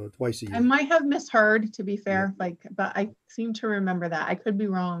twice a I year. might have misheard, to be fair, Yeah. but I seem to remember that. I could be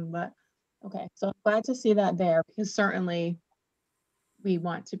wrong, but okay. So I'm glad to see that there, because certainly we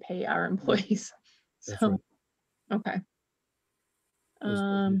want to pay our employees. That's So, right. okay. That's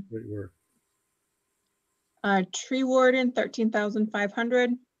great work. Tree warden,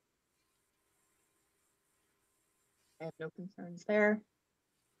 13,500. I have no concerns there.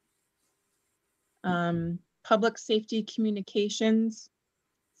 Public safety communications,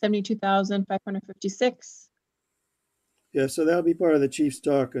 72,556. Yeah, so that'll be part of the chief's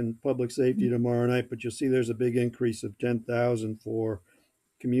talk on public safety tomorrow night, but you'll see there's a big increase of 10,000 for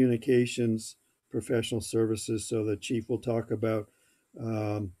communications professional services. So the chief will talk about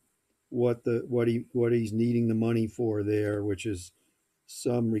um, what he's needing the money for there, which is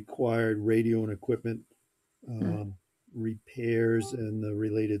some required radio and equipment repairs and the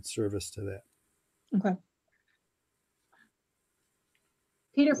related service to that. Okay.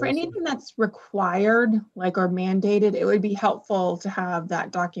 Peter, for Also- anything that's required, like or mandated, it would be helpful to have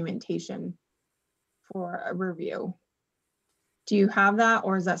that documentation for a review. Do you have that,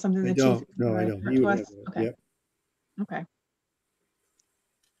 or is that something I the don't. chief? No, I can don't. report He to would us? have that. Okay. Yep. Okay.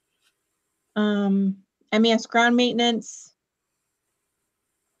 MES ground maintenance.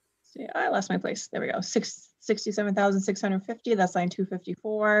 See, I lost my place. There we go. 67,650. That's line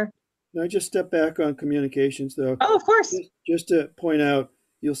 254. Now, just step back on communications, though. Oh, of course. Just to point out,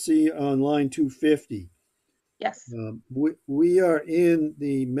 you'll see on line 250, Yes. we are in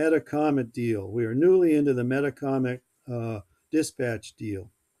the Metacomet deal. We are newly into the Metacomet dispatch deal,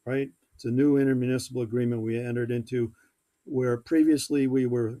 right? It's a new intermunicipal agreement we entered into where previously we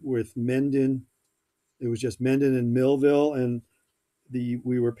were with Mendon. It was just Mendon and Millville, and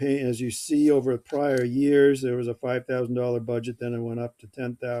we were paying, as you see, over prior years, there was a $5,000 budget, then it went up to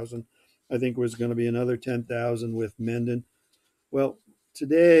 10,000. I think it was going to be another 10,000 with Mendon. Well,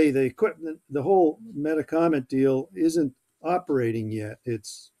 today the equipment, the whole Metacomet deal isn't operating yet.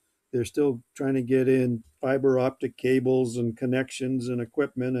 They're still trying to get in fiber optic cables and connections and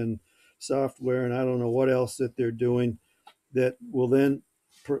equipment and software, and I don't know what else that they're doing that will then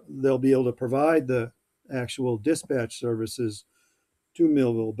they'll be able to provide the actual dispatch services to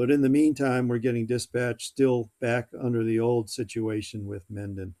Millville. But in the meantime, we're getting dispatch still back under the old situation with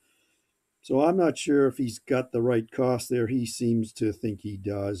Mendon. So I'm not sure if he's got the right cost there. He seems to think he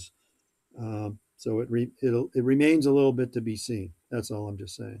does. So it remains a little bit to be seen. That's all I'm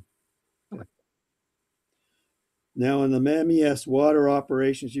just saying. Okay. Now in the MES water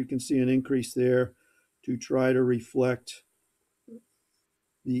operations, you can see an increase there to try to reflect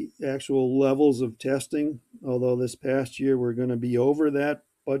the actual levels of testing. Although this past year we're going to be over that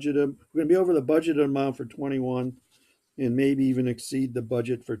budget. We're going to be over the budget amount for 21 and maybe even exceed the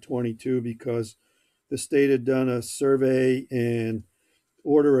budget for 22 because the state had done a survey and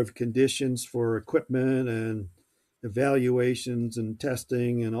order of conditions for equipment and evaluations and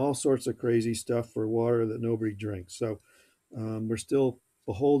testing and all sorts of crazy stuff for water that nobody drinks. So we're still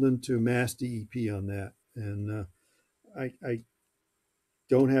beholden to Mass DEP on that. And I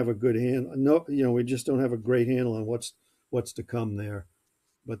don't have a good handle. No, we just don't have a great handle on what's to come there.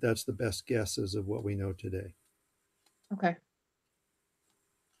 But that's the best guess as of what we know today. Okay.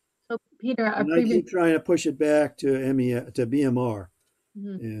 So Peter, And I keep trying to push it back to BMR,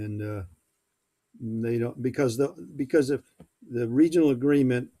 Mhm. and they don't because of the regional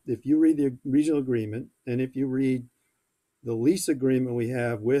agreement. If you read the regional agreement, and if you read the lease agreement we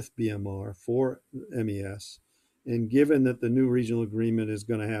have with BMR for MES, and given that the new regional agreement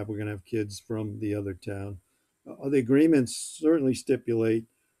we're going to have kids from the other town, the agreements certainly stipulate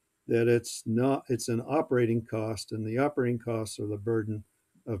that it's an operating cost, and the operating costs are the burden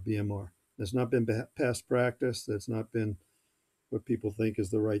of BMR. That's not been past practice. That's not been what people think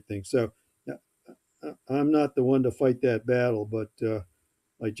is the right thing. So I'm not the one to fight that battle, but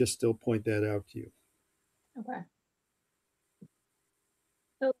I just still point that out to you. Okay.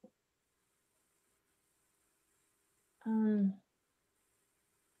 So,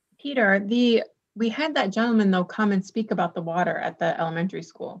 Peter, we had that gentleman though come and speak about the water at the elementary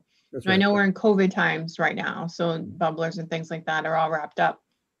school. That's I right. know we're in COVID times right now, so bubblers and things like that are all wrapped up.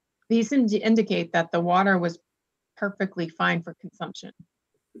 These seem to indicate that the water was perfectly fine for consumption.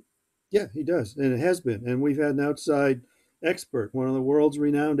 Yeah, he does, and it has been. And we've had an outside expert, one of the world's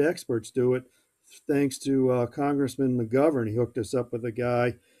renowned experts, do it. Thanks to Congressman McGovern, he hooked us up with a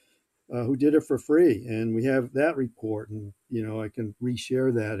guy who did it for free, and we have that report. And I can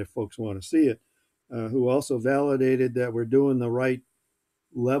reshare that if folks want to see it. Who also validated that we're doing the right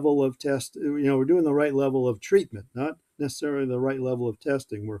level of test. We're doing the right level of treatment, not necessarily the right level of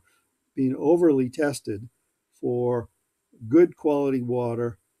testing. We're being overly tested for good quality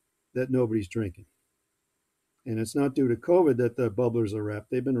water that nobody's drinking. And it's not due to COVID that the bubblers are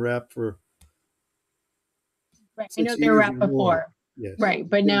wrapped. They've been wrapped for Right. I 6 know they were years wrapped or more. before. Yes. Right.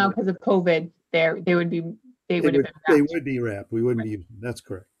 But now because of COVID, they would have They been would be wrapped. We wouldn't be using them. That's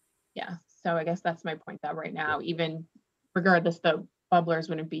correct. Yeah. So I guess that's my point that right now, even regardless, the bubblers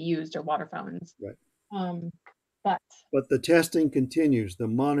wouldn't be used or water fountains. Right. But the testing continues, the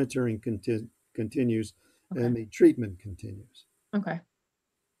monitoring continues, okay. and the treatment continues. Okay.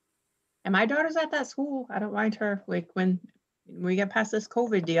 And my daughter's at that school. I don't mind her, like, when we get past this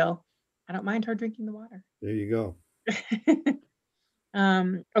COVID deal, I don't mind her drinking the water. There you go.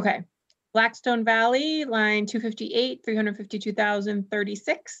 Okay. Blackstone Valley, line 258,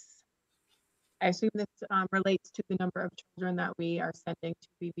 352,036. I assume this relates to the number of children that we are sending to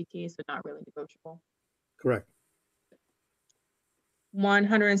BBT, so not really negotiable. Correct.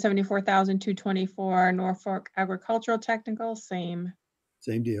 174,224 Norfolk Agricultural Technical, same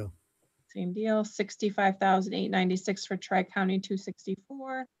Same deal. deal. 65,896 for Tri-County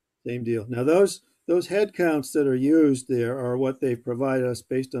 264. Same deal. Now those head counts that are used there are what they've provided us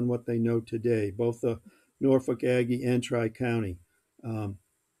based on what they know today, both the Norfolk Aggie and Tri-County.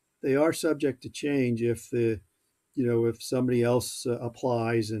 They are subject to change if if somebody else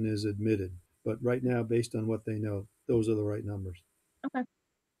applies and is admitted. But right now, based on what they know, those are the right numbers. Okay.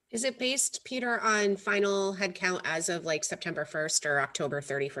 Is it based, Peter, on final head count as of like September 1st or October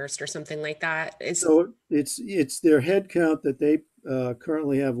 31st or something like that? So it's their head count that they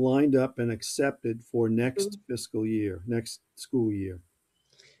currently have lined up and accepted for next fiscal year, next school year.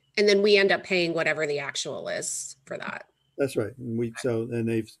 And then we end up paying whatever the actual is for that. That's right. And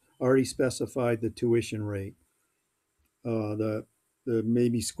they've already specified the tuition rate. The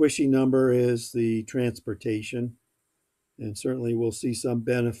maybe squishy number is the transportation, and certainly we'll see some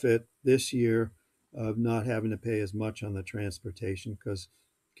benefit this year of not having to pay as much on the transportation because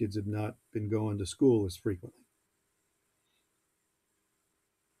kids have not been going to school as frequently.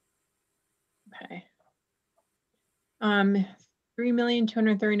 Okay.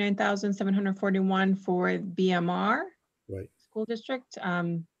 3,239,741 for BMR Right. school district. I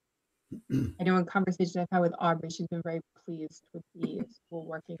know in conversations I've had with Aubrey, she's been very pleased with the school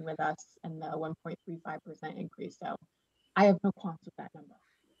working with us and the 1.35% increase. So I have no qualms with that number.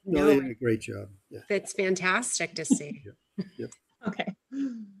 No, they did a great job. Yeah. That's fantastic to see. Yep. Okay.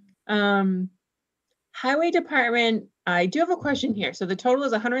 Highway Department, I do have a question here. So the total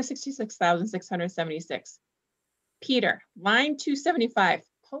is 166,676. Peter, line 275,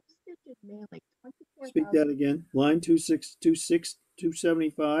 postage and mailing, Speak that 24,000. again. Line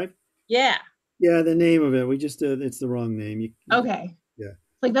 2626275. Yeah. Yeah, the name of it. We just it's the wrong name. Okay. Yeah.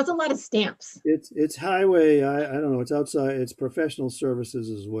 Like that's a lot of stamps. It's highway. I don't know. It's outside. It's professional services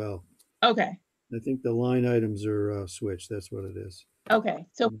as well. Okay. I think the line items are switched. That's what it is. Okay.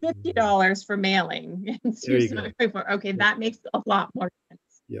 So $50 for mailing. And There you go. 274. Okay, that makes a lot more sense.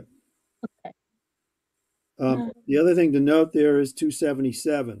 Yep. Okay. The other thing to note there is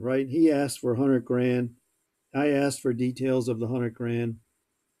 277, right? He asked for 100 grand. I asked for details of the 100 grand.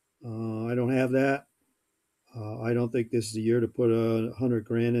 I don't have that. I don't think this is a year to put 100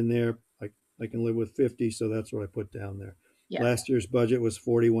 grand in there. I can live with 50, so that's what I put down there. Yeah. Last year's budget was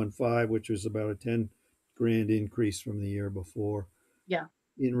 41.5, which was about a 10 grand increase from the year before. Yeah.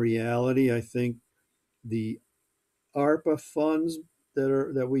 In reality, I think the ARPA funds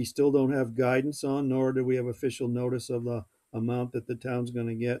that we still don't have guidance on, nor do we have official notice of the amount that the town's going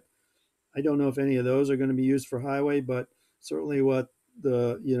to get. I don't know if any of those are going to be used for highway, but certainly what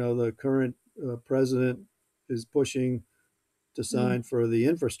the current president is pushing to sign for the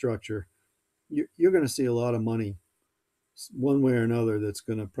infrastructure, you're going to see a lot of money one way or another that's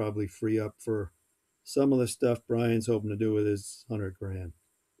going to probably free up for some of the stuff Brian's hoping to do with his 100 grand.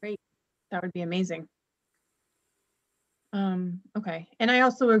 Great. That would be amazing. Okay. And I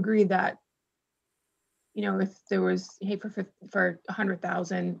also agree that, if there was, hey, for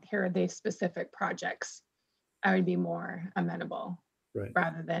 100,000, here are the specific projects, I would be more amenable, Right.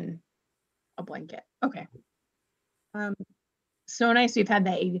 rather than a blanket. Okay. So nice. We've had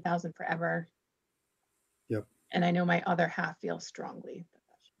that 80,000 forever. Yep. And I know my other half feels strongly that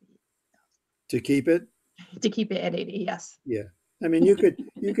should be To keep it. to keep it at 80. Yes. Yeah. I mean, you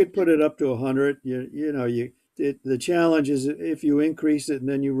could put it up to 100. The challenge is if you increase it and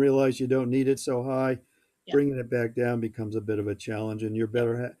then you realize you don't need it so high, Yeah. bringing it back down becomes a bit of a challenge. And your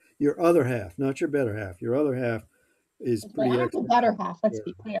other half, not your better half, your other half is But pretty I'm the excellent. better half. Let's Yeah.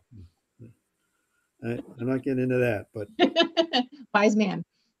 be clear. I'm not getting into that, but Wise man.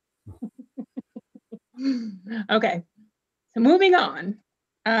 Okay. So moving on.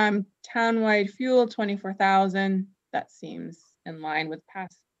 Townwide fuel, 24,000. That seems in line with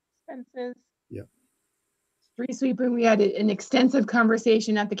past expenses. Yep. Street sweeping, we had an extensive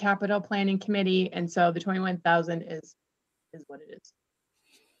conversation at the capital planning committee, and so the 21,000 is what it is.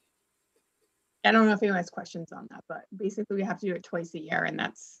 I don't know if anyone has questions on that, but basically we have to do it twice a year, and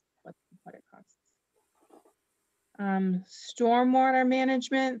that's what it costs. Stormwater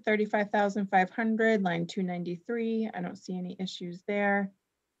management, 35,500, line 293. I don't see any issues there.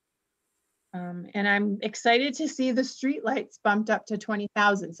 And I'm excited to see the streetlights bumped up to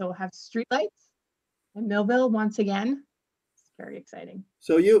 20,000. So we'll have streetlights in Millville once again. It's very exciting.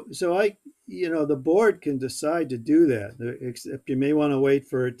 So the board can decide to do that, except you may want to wait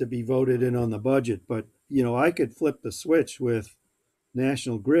for it to be voted in on the budget. But, I could flip the switch with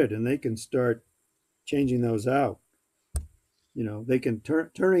National Grid and they can start changing those out. They can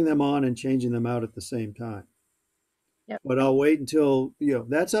turning them on and changing them out at the same time. Yep. But I'll wait until,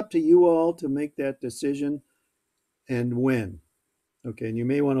 that's up to you all to make that decision and when. Okay, and you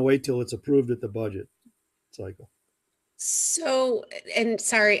may want to wait till it's approved at the budget cycle. So, and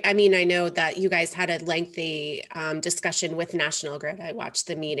sorry, I mean, I know that you guys had a lengthy discussion with National Grid. I watched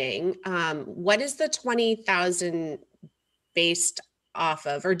the meeting. What is the 20,000 based off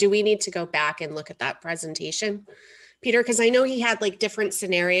of, or do we need to go back and look at that presentation, Peter? Because I know he had like different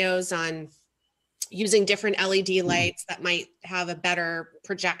scenarios on using different LED lights that might have a better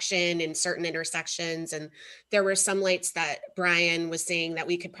projection in certain intersections. And there were some lights that Brian was saying that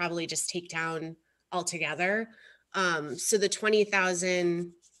we could probably just take down altogether. So the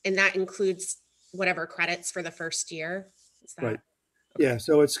 20,000, and that includes whatever credits for the first year. Is that Right. Yeah,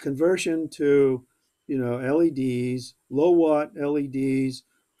 so it's conversion to, LEDs, low watt LEDs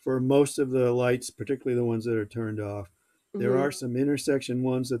for most of the lights, particularly the ones that are turned off. There Mhm. are some intersection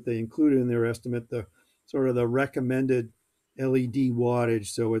ones that they included in their estimate, the sort of the recommended LED wattage.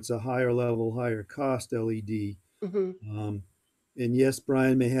 So it's a higher level, higher cost LED. Mhm. And yes,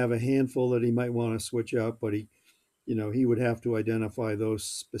 Brian may have a handful that he might want to switch out, but he would have to identify those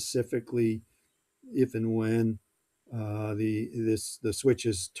specifically if and when the switch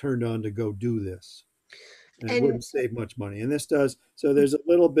is turned on to go do this. And it And wouldn't save much money. And this does. So there's a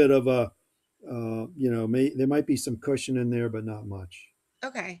little bit of a, there might be some cushion in there, but not much.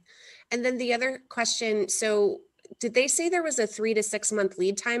 okay. And then the other question, so did they say there was a 3 to 6 month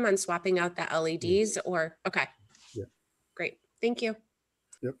lead time on swapping out the LEDs or, okay. Yeah. Great. Thank you.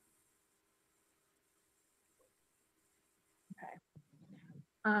 Yep.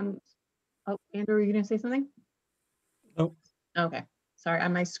 Oh, Andrew, are you gonna say something? Nope. Okay, sorry,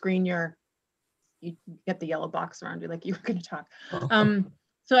 on my screen, you get the yellow box around you like you were gonna talk. Oh.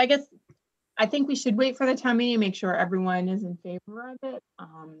 So I think we should wait for the town meeting, make sure everyone is in favor of it.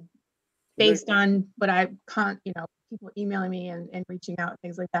 Based on what I can't, people emailing me and reaching out,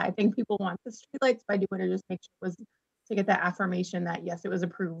 things like that. I think people want the streetlights, but I do want to just make sure it was to get that affirmation that yes, it was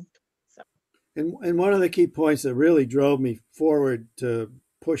approved. So And one of the key points that really drove me forward to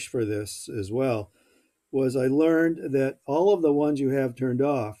push for this as well was I learned that all of the ones you have turned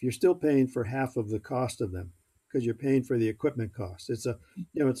off, you're still paying for half of the cost of them because you're paying for the equipment cost. It's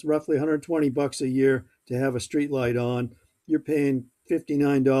roughly $120 a year to have a street light on. You're paying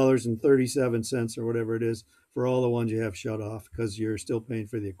 $59.37 or whatever it is for all the ones you have shut off because you're still paying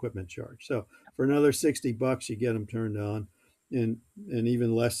for the equipment charge. So for another $60, you get them turned on, and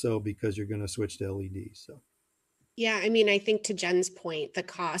even less so because you're going to switch to LEDs. So. Yeah, I mean, I think to Jen's point, the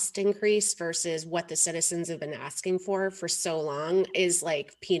cost increase versus what the citizens have been asking for so long is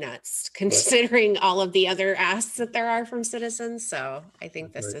like peanuts, considering all of the other asks that there are from citizens. So I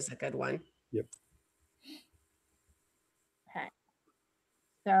think That's this right. is a good one. Yep. okay.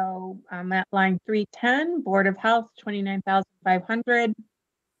 So I'm at line 310, Board of Health, 29,500.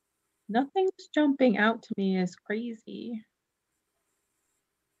 Nothing's jumping out to me as crazy.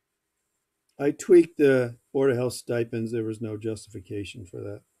 I tweaked the Board of Health stipends. There was no justification for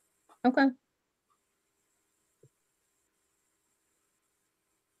that. Okay.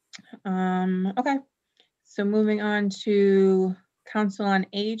 Okay. So moving on to Council on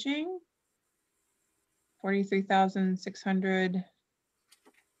Aging,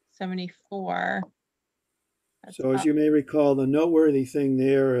 43,674. So as you may recall, the noteworthy thing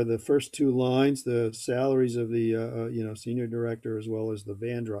there are the first two lines, the salaries of the senior director as well as the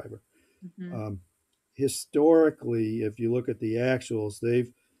van driver. Historically, if you look at the actuals,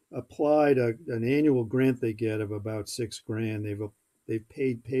 they've applied an annual grant they get of about $6,000. They've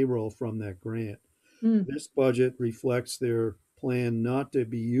paid payroll from that grant. This budget reflects their plan not to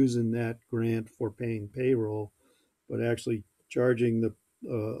be using that grant for paying payroll, but actually charging the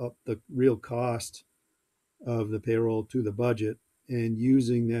real cost of the payroll to the budget and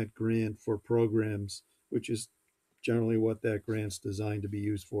using that grant for programs, which is generally what that grant's designed to be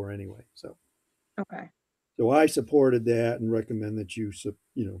used for anyway. So I supported that and recommend that you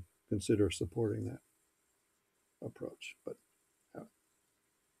consider supporting that approach. But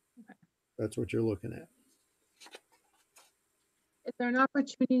that's what you're looking at. Is there an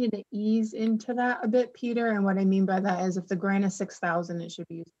opportunity to ease into that a bit, Peter? And what I mean by that is if the grant is 6,000, it should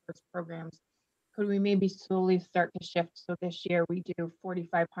be used for programs. could we maybe slowly start to shift? So this year we do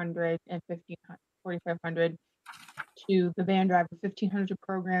 4,500 and 4,500 to the van driver, 1,500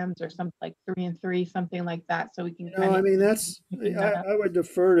 programs or something like 3 and 3, something like that. So we can kind I of. mean, that's, I would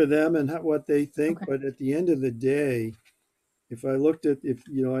defer to them and what they think, Okay. but at the end of the day, if I looked at, if,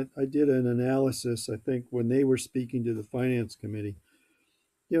 I did an analysis, I think when they were speaking to the finance committee,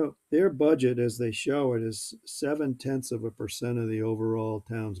 their budget as they show it is 0.7% of the overall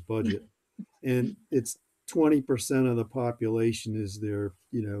town's budget. And it's 20% of the population is their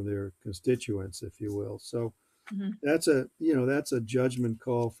constituents, if you will. So Mhm. that's a judgment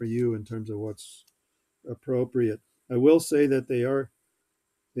call for you in terms of what's appropriate. I will say that they are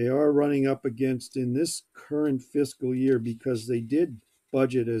running up against in this current fiscal year because they did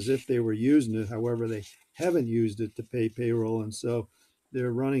budget as if they were using it. However, they haven't used it to pay payroll, and so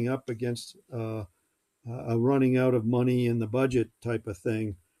they're running up against a running out of money in the budget type of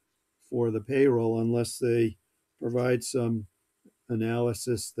thing for the payroll unless they provide some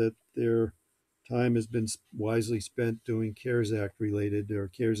analysis that their time has been wisely spent doing CARES Act related or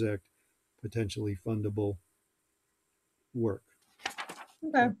CARES Act potentially fundable work.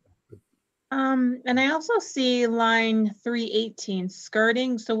 Okay. So, And I also see line 318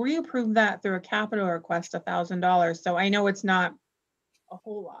 skirting. So we approved that through a capital request, $1,000. So I know it's not a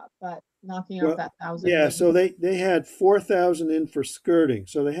whole lot, but knocking off well, that 1,000 yeah, would. so they had 4,000 in for skirting.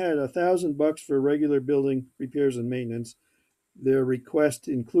 So they had $1,000 for regular building repairs and maintenance. Their request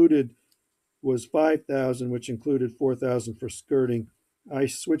included was 5,000, which included 4,000 for skirting. I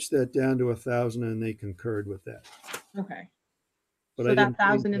switched that down to 1,000 and they concurred with that. Okay. But So I that didn't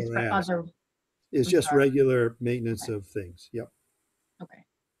change 1,000 is their for ask. other. It's I'm just sorry. regular maintenance Okay. of things. Yep. Okay.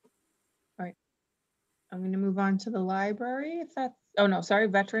 All right. I'm going to move on to the library. If that's, oh no, sorry.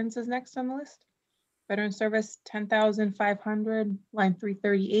 Veterans is next on the list. Veteran service, 10,500, line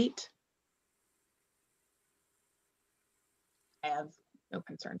 338. I have no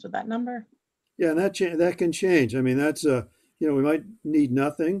concerns with that number. Yeah, and that can change. I mean, that's we might need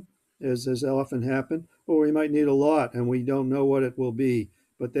nothing, as has often happened, or we might need a lot, and we don't know what it will be.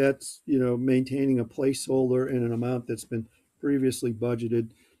 But that's maintaining a placeholder in an amount that's been previously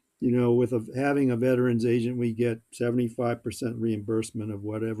budgeted. With having a veterans agent, we get 75% reimbursement of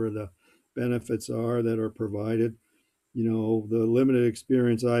whatever the benefits are that are provided. The limited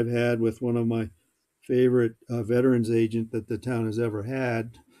experience I've had with one of my favorite veterans agent that the town has ever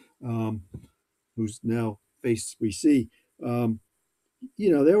had. Who's now face we see.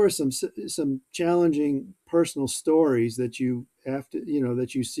 There were some challenging personal stories that you have to,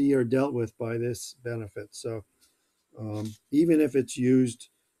 that you see are dealt with by this benefit. So even if it's used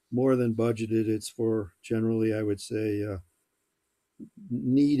more than budgeted, it's for generally, I would say,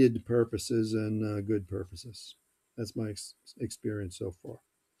 needed purposes and good purposes. That's my experience so far.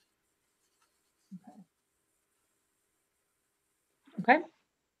 Okay.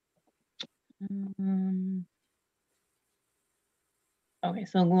 Um, okay,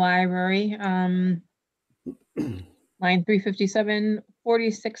 so library, line 357,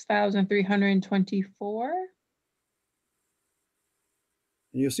 46,324.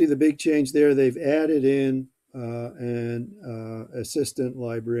 And you'll see the big change there. They've added in an assistant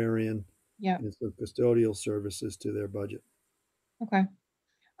librarian Yeah. and some custodial services to their budget. Okay.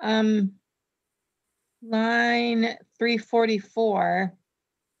 Line 344,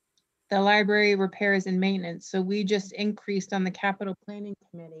 the library repairs and maintenance. So we just increased on the capital planning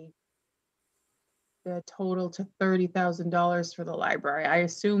committee the total to $30,000 for the library. I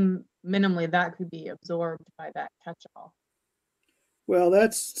assume minimally that could be absorbed by that catch-all. Well,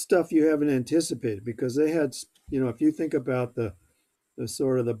 that's stuff you haven't anticipated because they had, if you think about the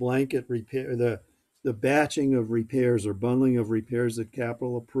sort of the blanket repair, the batching of repairs or bundling of repairs that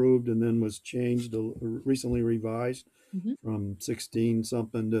capital approved and then was changed, recently revised Mhm. from 16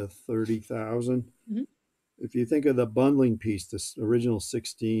 something to 30,000. Mhm. If you think of the bundling piece, this original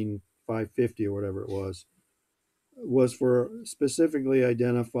 16,550 or whatever it was for specifically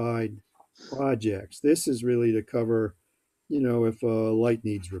identified projects. This is really to cover, if a light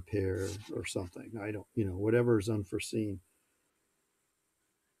needs repair or something. I don't, whatever is unforeseen.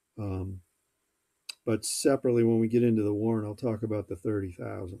 But separately, when we get into the warrant, I'll talk about the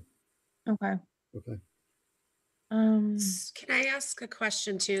 30,000. Okay. Okay. Can I ask a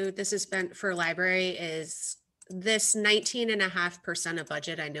question too? This has been for library is this 19.5% of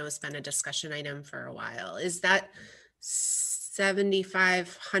budget I know has been a discussion item for a while. Is that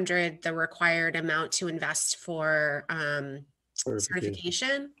 7,500 the required amount to invest for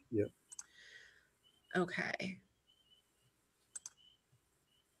certification? Yep. Okay.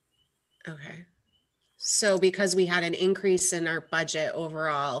 Okay. So because we had an increase in our budget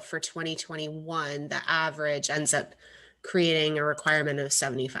overall for 2021, the average ends up creating a requirement of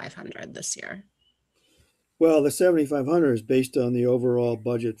 7,500 this year. Well, the 7,500 is based on the overall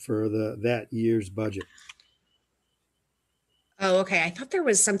budget for that year's budget. Oh, okay. I thought there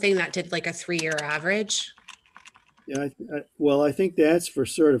was something that did like a 3-year average. Yeah, well, I think that's for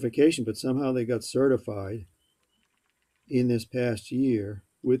certification, but somehow they got certified in this past year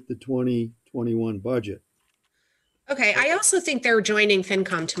with the 2021 budget. Okay. I also think they're joining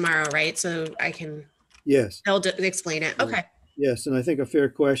FinCom tomorrow, right? So I can, Yes, they'll explain it. Okay. yes, and I think a fair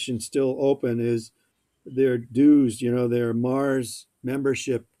question still open is their dues, their Mars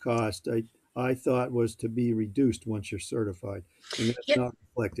membership cost, I thought was to be reduced once you're certified, and that's Yep. not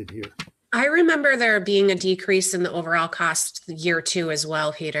reflected here. I remember there being a decrease in the overall cost year 2 as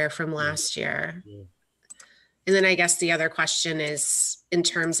well, Peter, from last year. Yeah. And then I guess the other question is in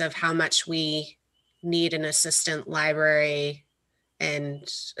terms of how much we need an assistant library, and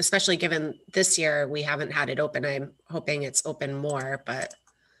especially given this year we haven't had it open, I'm hoping it's open more, but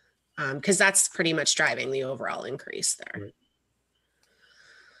because that's pretty much driving the overall increase there. Right.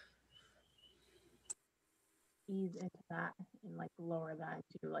 Ease into that and like lower that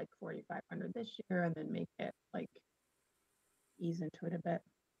to like 4,500 this year and then make it like ease into it a bit.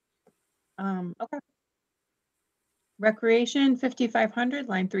 Okay. Recreation, 5,500,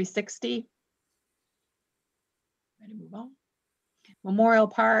 line 360. Ready to move on. Memorial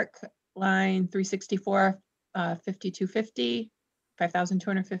Park, line 364, 5,250,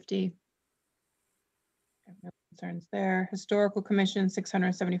 5,250. No concerns there. Historical Commission,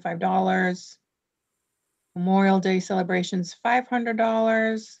 $675. Memorial Day celebrations,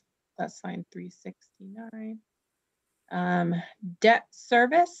 $500. That's line 369. Debt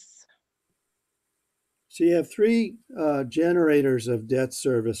service. So you have three generators of debt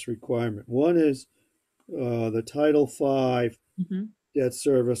service requirement. One is the Title V Mhm. debt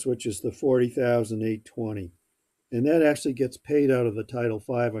service, which is the 40,820, and that actually gets paid out of the Title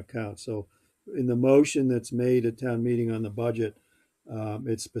V account. So in the motion that's made at town meeting on the budget,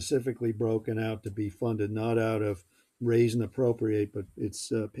 it's specifically broken out to be funded not out of raise and appropriate, but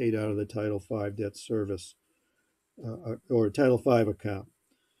it's paid out of the Title V debt service or Title V account.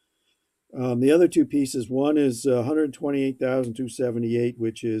 The other two pieces, one is 128,278,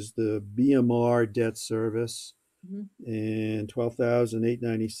 which is the BMR debt service, Mhm. and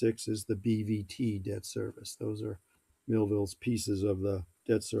 12,896 is the BVT debt service. Those are Millville's pieces of the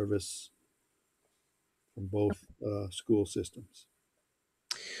debt service from both school systems.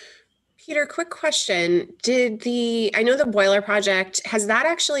 Peter, quick question. I know the boiler project, has that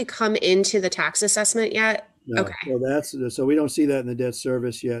actually come into the tax assessment yet? No, Okay. so we don't see that in the debt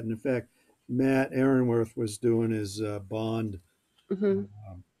service yet. And in fact, Matt Aaronworth was doing his bond, Mhm.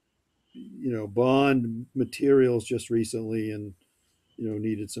 bond materials just recently, and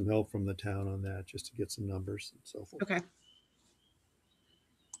needed some help from the town on that just to get some numbers and so forth. Okay.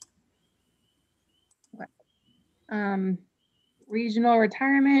 Regional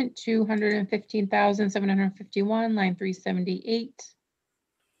retirement, 215,751, line 378.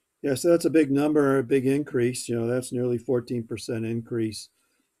 Yeah, so that's a big number, a big increase. That's nearly 14% increase.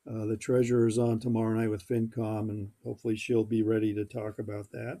 The treasurer is on tomorrow night with FinCom, and hopefully she'll be ready to talk about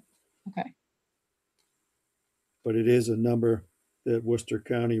that. Okay. But it is a number that Worcester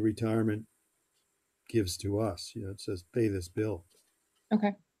County Retirement gives to us. It says pay this bill.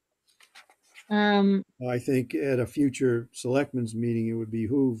 Okay. I think at a future selectmen's meeting, it would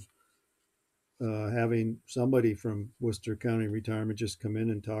behoove having somebody from Worcester County Retirement just come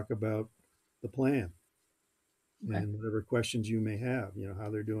in and talk about the plan Okay. and whatever questions you may have, how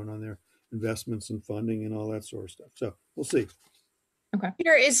they're doing on their investments and funding and all that sort of stuff. So we'll see.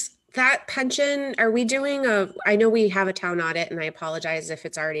 Peter, is that pension, are we doing I know we have a town audit, and I apologize if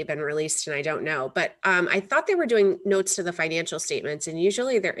it's already been released and I don't know, but I thought they were doing notes to the financial statements, and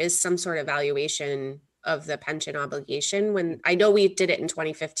usually there is some sort of valuation of the pension obligation when, I know we did it in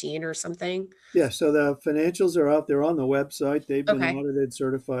 2015 or something. Yeah, so the financials are out there on the website. They've been Okay. audited,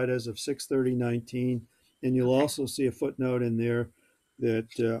 certified as of 6/30/19. And you'll Okay. also see a footnote in there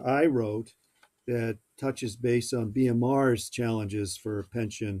that I wrote that touches base on BMR's challenges for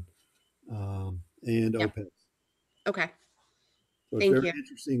pension and Yep. OPEB. Okay. So it's Thank very you.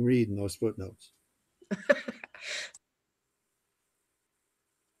 interesting read in those footnotes.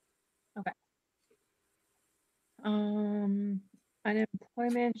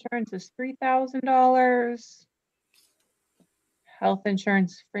 Unemployment insurance is $3,000. Health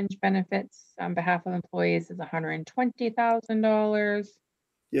insurance fringe benefits on behalf of employees is $120,000.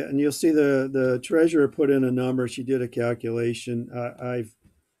 Yeah, and you'll see the treasurer put in a number. She did a calculation. I've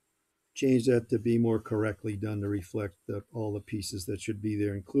change that to be more correctly done to reflect all the pieces that should be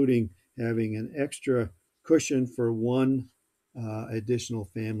there, including having an extra cushion for one additional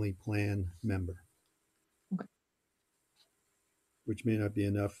family plan member. Okay. Which may not be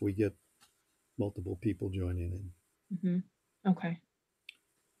enough. We get multiple people joining in. Okay.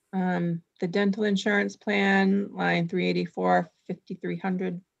 The dental insurance plan, line 384,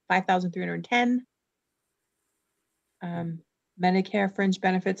 5,300, 5,310. Medicare fringe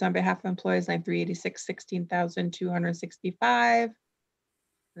benefits on behalf of employees, line 386, 16,265.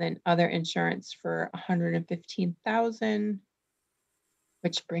 And then other insurance for 115,000,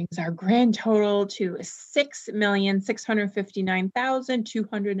 which brings our grand total to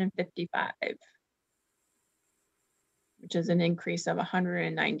 6,659,255, which is an increase of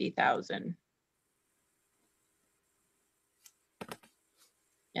 190,000.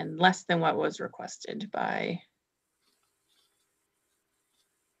 And less than what was requested by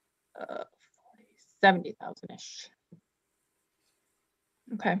 70,000-ish.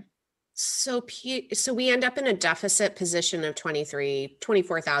 Okay. So we end up in a deficit position of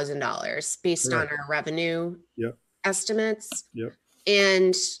 $24,000 based on Correct. our revenue Yep. estimates. Yep.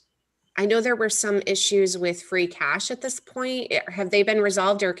 And I know there were some issues with free cash at this point. Have they been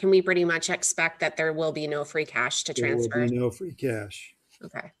resolved, or can we pretty much expect that there will be no free cash to There will transfer? be no free cash.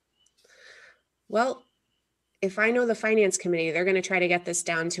 Okay. Well, if I know the finance committee, they're going to try to get this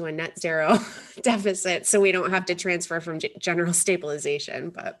down to a net zero deficit so we don't have to transfer from general stabilization,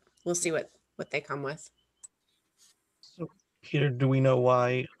 but we'll see what they come with. So, Peter, do we know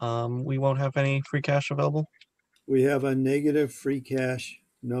why we won't have any free cash available? We have a negative free cash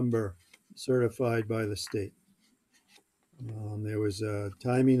number certified by the state. There was a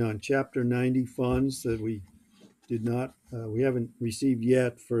timing on Chapter 90 funds that we did not, we haven't received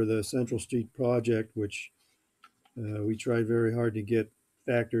yet for the Central Street project, which we tried very hard to get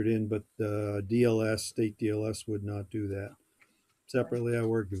factored in, but DLS, state DLS would not do that. Separately, I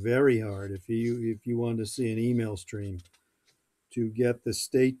worked very hard. If you wanted to see an email stream, to get the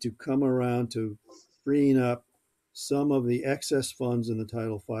state to come around to freeing up some of the excess funds in the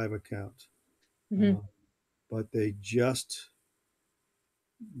Title V account. But they just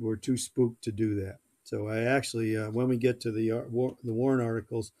were too spooked to do that. So I actually, when we get to the warrant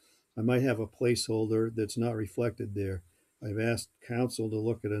articles, I might have a placeholder that's not reflected there. I've asked council to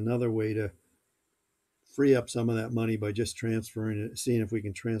look at another way to free up some of that money by just transferring it, seeing if we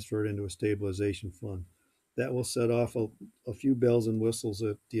can transfer it into a stabilization fund. That will set off a few bells and whistles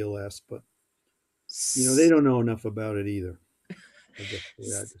at DLS, but they don't know enough about it either. I guess the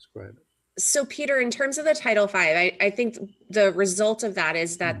way I describe it. So Peter, in terms of the Title V, I think the result of that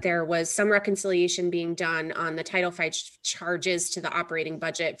is that there was some reconciliation being done on the Title V charges to the operating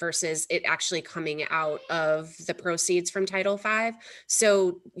budget versus it actually coming out of the proceeds from Title V.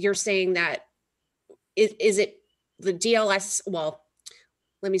 So you're saying that is it the DLS? Well,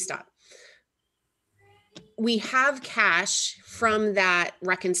 let me stop. We have cash from that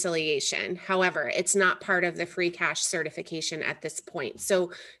reconciliation. However, it's not part of the free cash certification at this point.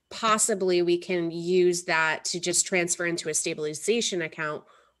 So possibly we can use that to just transfer into a stabilization account,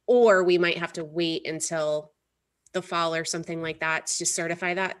 or we might have to wait until the fall or something like that to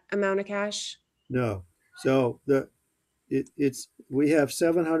certify that amount of cash. No. So we have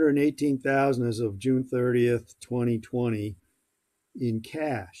 718,000 as of June 30th, 2020 in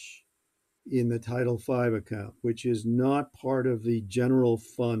cash in the Title V account, which is not part of the general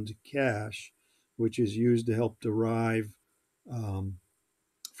fund cash, which is used to help derive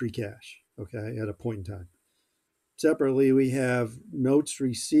free cash, okay, at a point in time. Separately, we have notes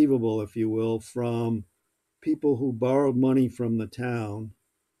receivable, if you will, from people who borrowed money from the town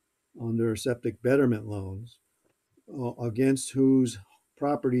under septic betterment loans, against whose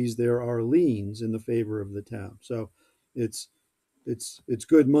properties there are liens in the favor of the town. So it's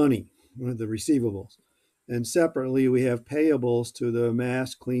good money, the receivables. And separately, we have payables to the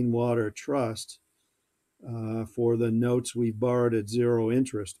Mass Clean Water Trust for the notes we've borrowed at zero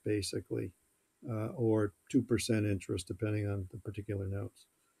interest, basically, or 2% interest, depending on the particular notes.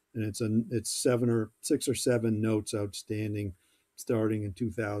 And it's 6 or 7 notes outstanding starting in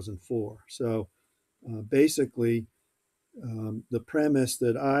 2004. So basically, the premise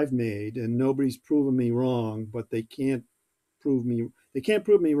that I've made, and nobody's proven me wrong, but they can't prove me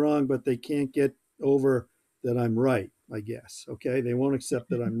wrong, but they can't get over that I'm right, I guess. Okay, they won't accept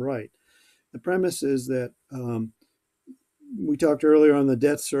that I'm right. The premise is that we talked earlier on the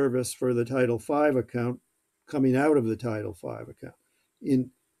debt service for the Title V account coming out of the Title V account. In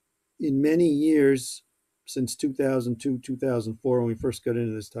many years, since 2002, 2004, when we first got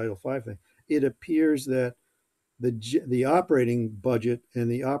into this Title V thing, it appears that the operating budget and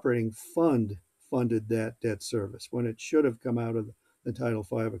the operating fund funded that debt service when it should have come out of the Title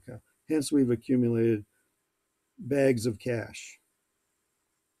V account. Hence, we've accumulated bags of cash.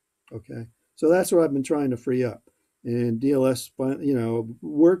 Okay, so that's what I've been trying to free up. And DLS,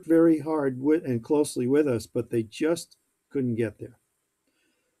 worked very hard with and closely with us, but they just couldn't get there.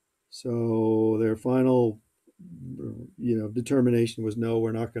 So their final, determination was no,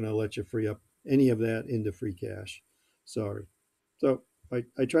 we're not going to let you free up any of that into free cash. Sorry. So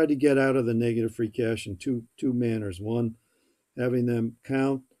I tried to get out of the negative free cash in two manners. One, having them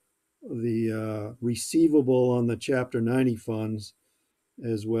count the receivable on the Chapter 90 funds,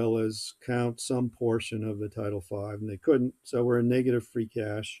 as well as count some portion of the Title V, and they couldn't. So we're in negative free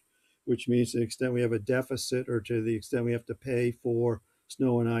cash, which means to the extent we have a deficit or to the extent we have to pay for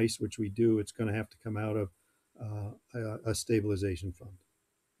snow and ice, which we do, it's going to have to come out of a stabilization fund.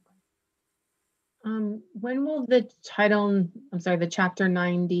 When will the the Chapter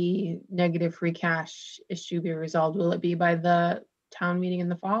 90 negative free cash issue be resolved? Will it be by the town meeting in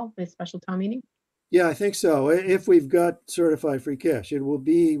the fall, the special town meeting? Yeah, I think so. If we've got certified free cash, it will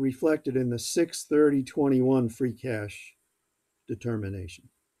be reflected in the 6/30/21 free cash determination.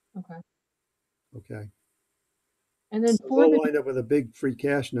 Okay. Okay. And then So for we'll wind up with a big free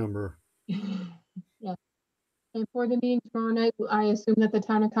cash number. yeah. And for the meeting tomorrow night, I assume that the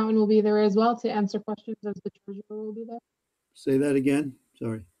town accountant will be there as well to answer questions as the treasurer will be there. Say that again.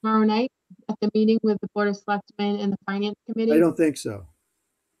 Sorry. Tomorrow night at the meeting with the Board of Selectmen and the Finance I Committee. don't think so.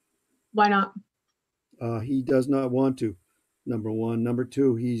 Why not? He does not want to. Number one. Number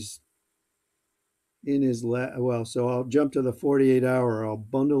two, he's in his so I'll jump to the 48-hour. I'll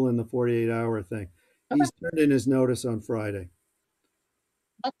bundle in the 48-hour thing. Okay. He's turned in his notice on Friday.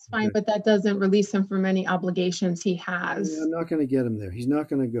 That's fine, Okay. but that doesn't release him from any obligations he has. I'm not going to get him there. He's not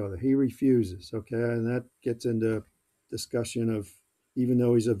going to go there. He refuses. Okay. And that gets into discussion of, even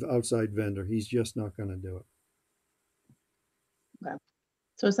though he's an outside vendor, he's just not going to do it.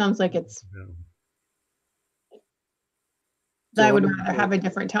 So it sounds like it's, No. I So would I'm- rather have a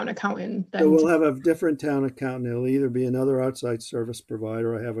different town accountant So than, we'll have a different town accountant. It'll either be another outside service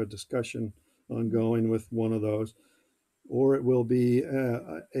provider. I have a discussion ongoing with one of those, or it will be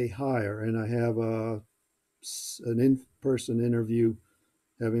a hire. And I have an in-person interview,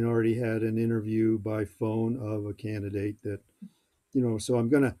 having already had an interview by phone of a candidate that, so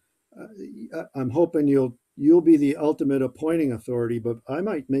I'm hoping you'll be the ultimate appointing authority, but I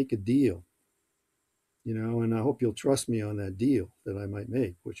might make a deal. And I hope you'll trust me on that deal that I might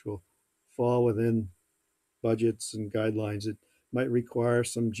make, which will fall within budgets and guidelines. It might require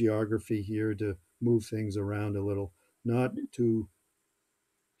some geography here to move things around a little, not to.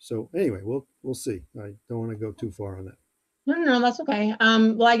 So anyway, we'll see. I don't want to go too far on that. no, that's okay.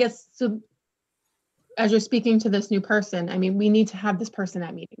 Well, I guess, so as you're speaking to this new person, I mean, we need to have this person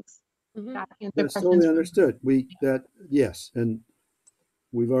at meetings. Mhm. That answer That's questions totally from- understood. Yes, and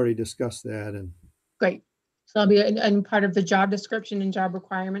we've already discussed that, and Great. So that'll be a part of the job description and job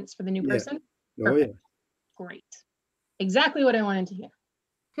requirements for the new Yeah. person? oh yeah. Perfect. Great. Exactly what I wanted to hear.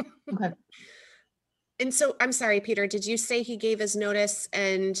 Okay. And so, I'm sorry, Peter, did you say he gave his notice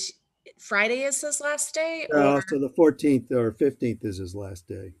and Friday is his last day? Or, So the 14th or 15th is his last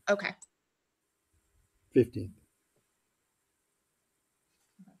day. okay. 15th.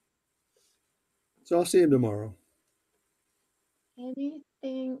 So I'll see him tomorrow.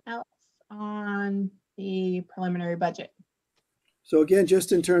 Anything else on the preliminary budget? So again,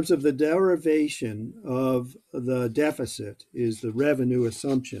 just in terms of the derivation of the deficit is the revenue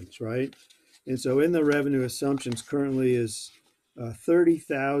assumptions, right? And so in the revenue assumptions currently is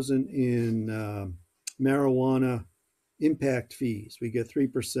 30,000 in marijuana impact fees. We get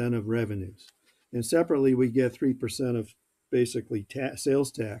 3% of revenues, and separately we get 3% of basically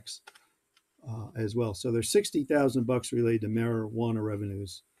sales tax as well. So there's $60,000 related to marijuana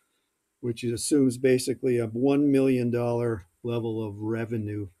revenues, which assumes basically a $1 million level of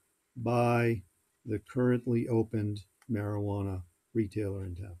revenue by the currently opened marijuana retailer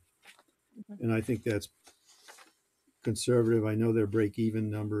in town. And I think that's conservative. I know their break-even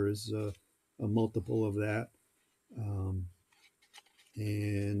number is a multiple of that.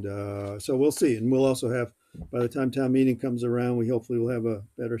 So we'll see. And we'll also have, by the time town meeting comes around, we hopefully will have a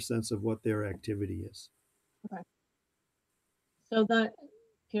better sense of what their activity is. So that,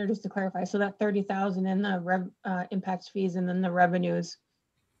 Peter, just to clarify, so that 30,000 in the impact fees and then the revenues,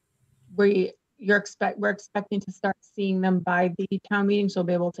 we're expecting to start seeing them by the town meeting, so we'll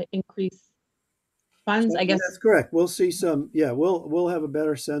be able to increase funds, I guess. That's correct. We'll see we'll have a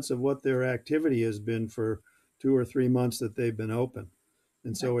better sense of what their activity has been for 2 or 3 months that they've been open.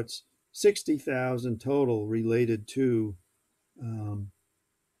 And so it's 60,000 total related to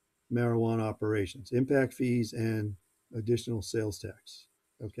marijuana operations, impact fees and additional sales tax.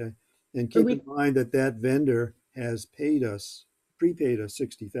 Okay. And So keep we- in mind that that vendor has prepaid us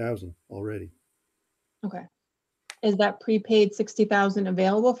 60,000 already. Okay. Is that prepaid 60,000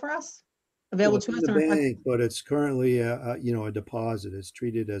 available for us? Well, Available it's to in us? the and we're bank, but it's currently a deposit. It's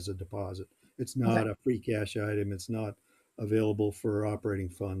treated as a deposit. It's not a free cash item. It's not available for operating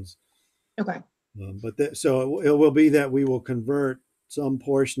funds. Okay. So it will be that we will convert some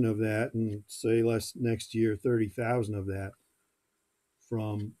portion of that and say next year 30,000 of that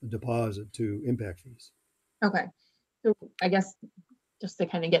from deposit to impact fees. Okay. So I guess just to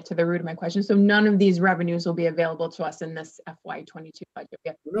kind of get to the root of my question, so none of these revenues will be available to us in this FY22 budget.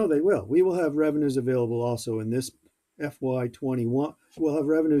 No, they will. We will have revenues available also in this FY21. We'll have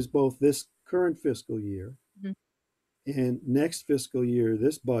revenues both this current fiscal year Mhm. and next fiscal year.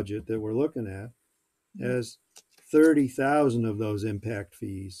 This budget that we're looking at Mhm. has 30,000 of those impact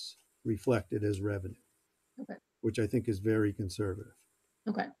fees reflected as revenue, Okay. which I think is very conservative.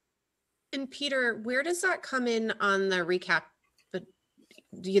 Okay. And Peter, where does that come in on the recap, but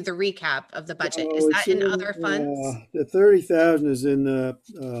the recap of the budget? Is that in other funds? The 30,000 is in the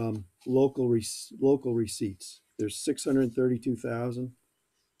local receipts. There's 632,000.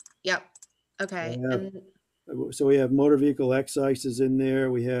 Yep. Okay. Yeah. And So we have motor vehicle excise is in there.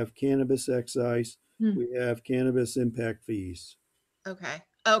 We have cannabis excise. Hmm. We have cannabis impact fees. okay.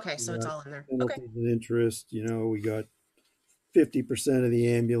 Okay. So it's Yeah. all in there. Okay. Penalties and interest. We got 50% of the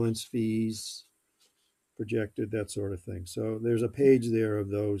ambulance fees projected, that sort of thing. So there's a page there of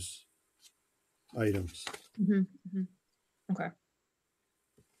those items. Mhm, mhm. Okay.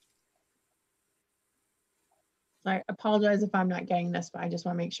 I apologize if I'm not getting this, but I just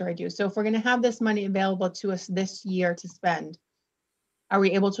want to make sure I do. So if we're going to have this money available to us this year to spend, are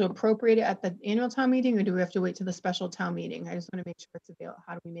we able to appropriate it at the annual town meeting, or do we have to wait till the special town meeting? I just want to make sure it's available.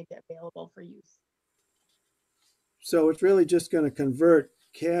 How do we make it available for use? So it's really just going to convert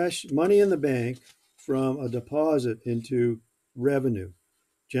cash money in the bank from a deposit into revenue,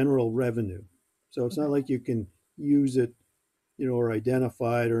 general revenue. So it's not Okay. like you can use it, or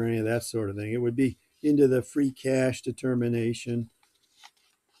identify it or any of that sort of thing. It would be into the free cash determination.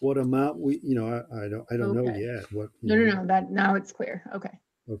 What amount I don't know Okay. yet. What? No. That now it's clear. Okay.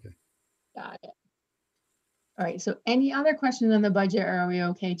 Okay. Got it. All right. So any other questions on the budget, or are we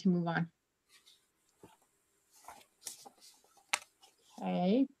okay to move on?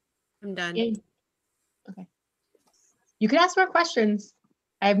 Okay. I'm done. Okay. You can ask more questions.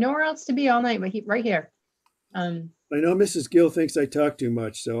 I have nowhere else to be all night, but right here. I know Mrs. Gill thinks I talk too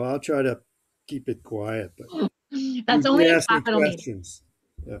much, so I'll try to keep it quiet. But That's you only can a ask me capital meeting. questions.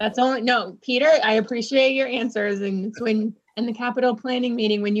 That's only, no, Peter, I appreciate your answers. And it's when, in the capital planning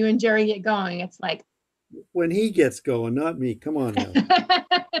meeting, when you and Jerry get going, it's like. When he gets going, not me. Come on now.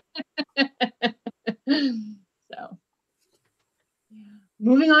 So,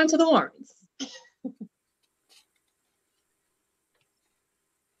 moving on to the warrants.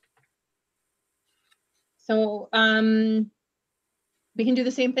 So, we can do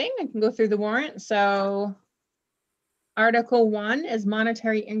the same thing. I can go through the warrant. So Article 1 is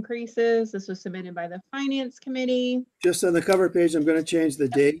monetary increases. This was submitted by the Finance Committee. Just on the cover page, I'm going to change the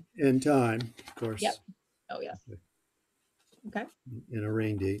date and time, of course. Yep. Oh, yes. Okay. And a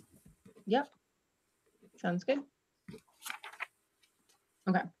rain date. Yep. Sounds good.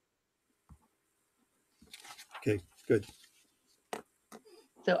 Okay. Okay, good.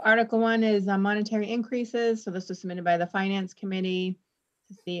 So Article 1 is monetary increases. So this was submitted by the Finance Committee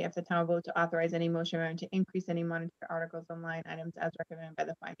to see if the town will vote to authorize any motion to increase any monetary articles on line items as recommended by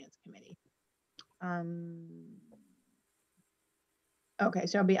the Finance Committee. Okay,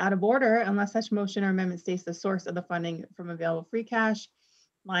 shall be out of order unless such motion or amendment states the source of the funding from available free cash,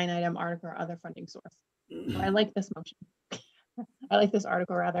 line item, article, or other funding source. So I like this motion. I like this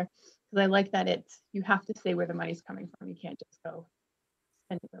article rather, because I like that you have to say where the money's coming from. You can't just go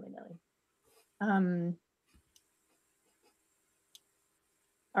spend it willy-nilly.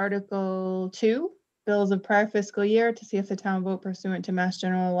 Article 2, bills of prior fiscal year to see if the town vote pursuant to Mass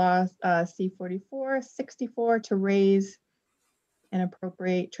General Law C-44-64 to raise and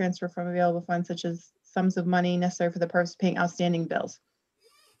appropriate transfer from available funds such as sums of money necessary for the purpose of paying outstanding bills.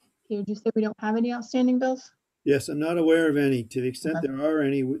 Did you say we don't have any outstanding bills? Yes, I'm not aware of any. To the extent Okay. there are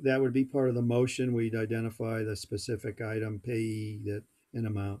any, that would be part of the motion. We'd identify the specific item, payee, and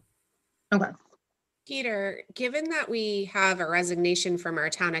amount. Okay. Peter, given that we have a resignation from our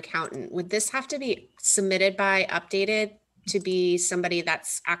town accountant, would this have to be submitted by updated to be somebody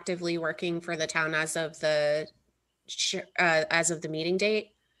that's actively working for the town as of the meeting date?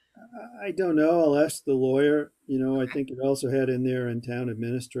 I don't know. I'll ask the lawyer. You know, I think it also had in there in town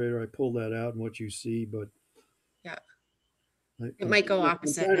administrator. I pulled that out and what you see, but Yeah, it I'm might go I'm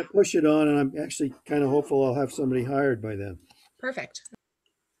opposite trying to now. push it on, and I'm actually kind of hopeful I'll have somebody hired by then. Perfect.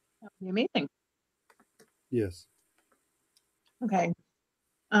 That would be amazing. Yes. Okay.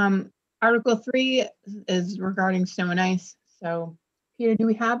 Article 3 is regarding snow and ice. So Peter, do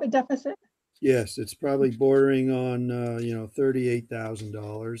we have a deficit? Yes, it's probably bordering on,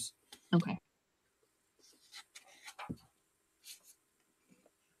 $38,000. Okay.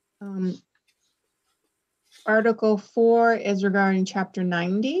 Um, Article 4 is regarding chapter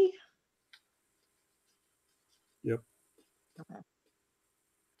 90. Yep. Okay.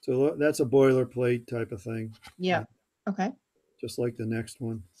 So that's a boilerplate type of thing, Yeah. Okay. just like the next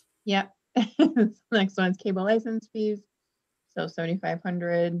one. Yeah. Next one's cable license fees. So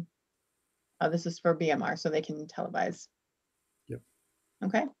 7,500. Oh, this is for BMR, so they can televise. Yep.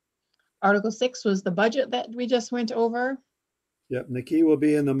 Okay. Article 6 was the budget that we just went over. Yep. And the key will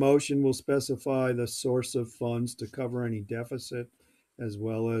be in the motion, will specify the source of funds to cover any deficit, as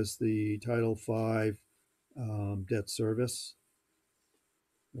well as the Title V debt service.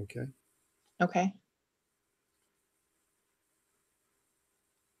 Okay. Okay.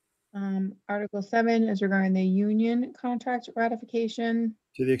 Article 7 is regarding the union contract ratification.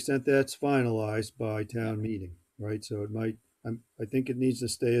 To the extent that's finalized by town meeting, right? So it might, I think it needs to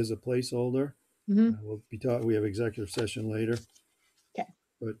stay as a placeholder. Mhm. We'll be taught, we have executive session later. Okay.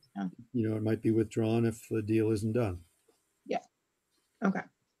 But, Yeah. it might be withdrawn if the deal isn't done. Okay.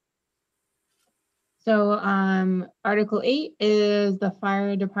 So Article 8 is the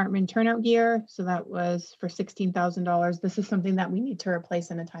fire department turnout gear. So that was for $16,000. This is something that we need to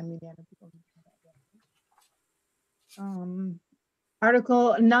replace in a timely manner.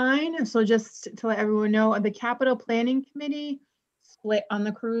 Article 9, so just to let everyone know, the capital planning committee split on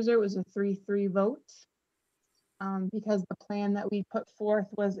the cruiser. It was a 3-3 vote. Because the plan that we put forth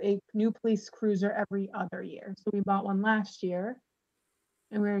was a new police cruiser every other year. So we bought one last year,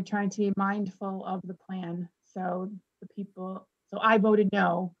 and we were trying to be mindful of the plan. So I voted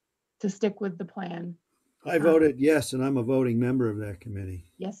no to stick with the plan. I voted yes, and I'm a voting member of that committee.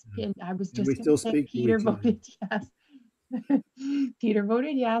 Yes, and I was And just we gonna still say speak to Peter each other. voted yes. Peter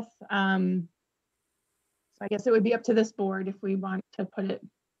voted yes. So I guess it would be up to this board if we want to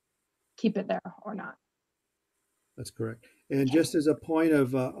keep it there or not. That's correct. And just as a point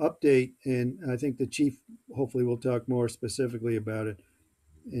of update, and I think the chief hopefully will talk more specifically about it,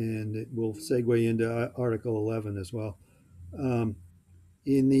 and it will segue into Article 11 as well.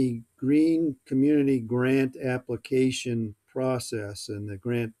 In the Green Community Grant application process, and the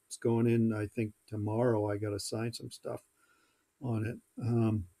grant's going in, I think tomorrow, I got to sign some stuff on it.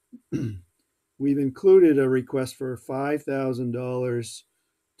 We've included a request for $5,000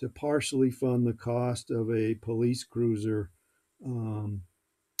 to partially fund the cost of a police cruiser,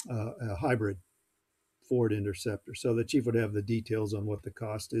 a hybrid Ford Interceptor. So the chief would have the details on what the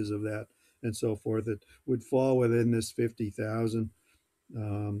cost is of that and so forth. It would fall within this 50,000,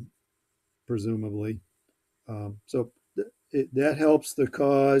 presumably. So that helps the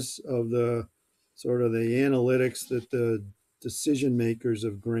cause of the sort of the analytics that the decision makers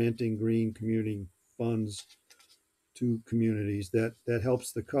of granting green community funds to communities. That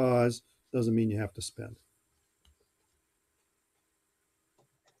helps the cause. Doesn't mean you have to spend.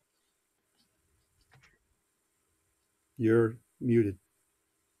 You're muted.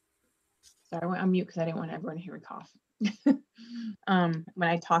 Sorry, I went on mute because I didn't want everyone to hear me cough. When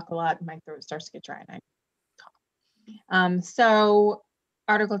I talk a lot, my throat starts to get dry and I talk. So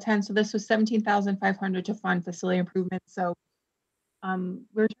Article 10, so this was 17,500 to fund facility improvements. So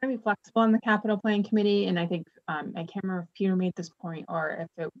we're trying to be flexible on the capital planning committee, and I think I can't remember if Peter made this point or if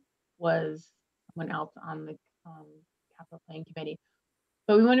it was someone else on the capital planning committee.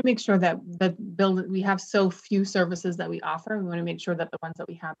 But we want to make sure that we have so few services that we offer. We want to make sure that the ones that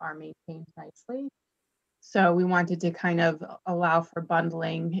we have are maintained nicely. So we wanted to kind of allow for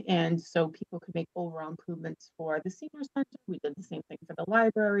bundling, and so people could make overall improvements for the senior center. We did the same thing for the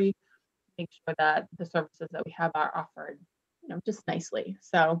library, make sure that the services that we have are offered, just nicely.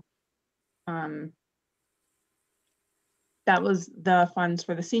 So that was the funds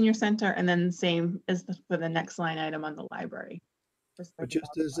for the senior center, and then the same as for the next line item on the library. But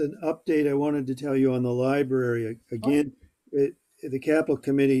just as an update, I wanted to tell you on the library again. The capital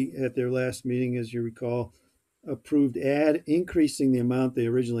committee at their last meeting, as you recall, approved increasing the amount they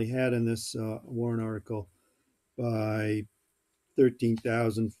originally had in this warrant article by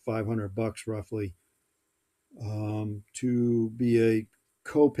 $13,500 roughly, to be a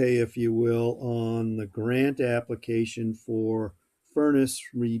copay, if you will, on the grant application for furnace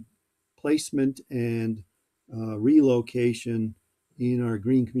placement and relocation in our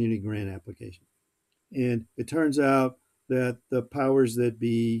Green Community Grant application. And it turns out that the powers that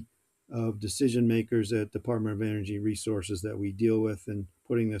be of decision makers at Department of Energy Resources that we deal with in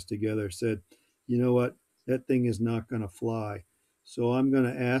putting this together said, you know what, that thing is not going to fly. So I'm going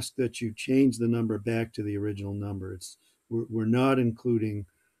to ask that you change the number back to the original number. We're not including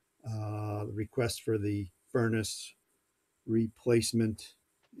the request for the furnace replacement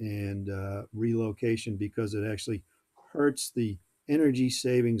and relocation because it actually hurts the energy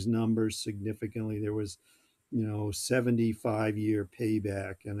savings numbers significantly. There was, 75-year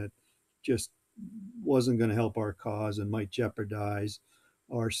payback, and it just wasn't going to help our cause and might jeopardize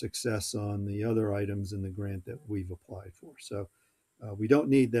our success on the other items in the grant that we've applied for. So we don't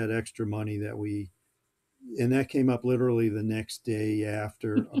need that extra money and that came up literally the next day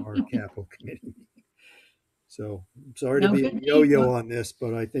after our capital committee meeting. So I'm sorry to No be a good deed yo-yo goes- on this,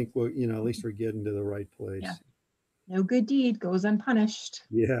 but I think at least we're getting to the right place. Yeah. No good deed goes unpunished.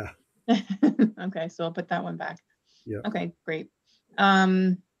 Yeah. Okay, so I'll put that one back. Yeah. Okay, great.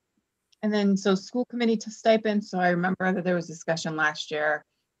 And then, so school committee to stipend. So I remember that there was discussion last year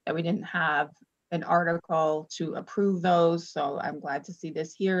that we didn't have an article to approve those. So I'm glad to see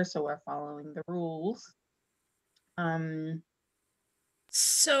this here. So we're following the rules.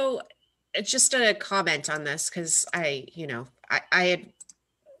 So just a comment on this, because I had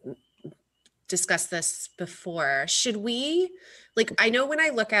discussed this before. Should we, I know when I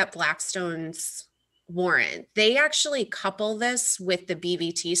look at Blackstone's warrant, they actually couple this with the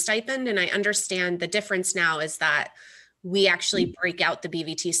BVT stipend. And I understand the difference now is that we actually break out the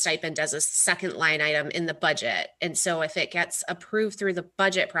BVT stipend as a second line item in the budget. And so if it gets approved through the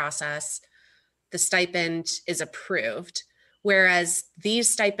budget process, the stipend is approved. Whereas these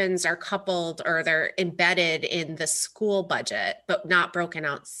stipends are coupled or they're embedded in the school budget, but not broken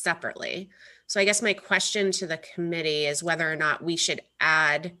out separately. So I guess my question to the committee is whether or not we should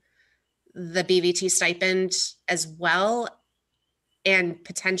add the BVT stipend as well. And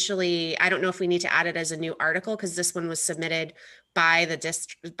potentially, I don't know if we need to add it as a new article because this one was submitted by the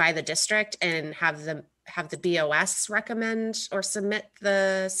district and have the BOS recommend or submit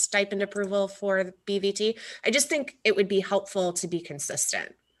the stipend approval for the BVT. I just think it would be helpful to be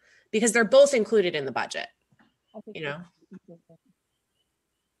consistent because they're both included in the budget.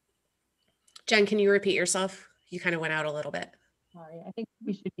 Jen, can you repeat yourself? You kind of went out a little bit. Sorry, I think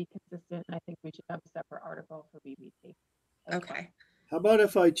we should be consistent. I think we should have a separate article for BVT. Okay. How about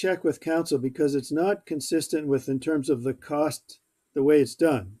if I check with council because it's not consistent with in terms of the cost, the way it's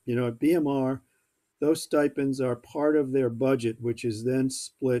done. At BMR, those stipends are part of their budget, which is then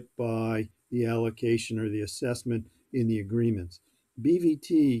split by the allocation or the assessment in the agreements.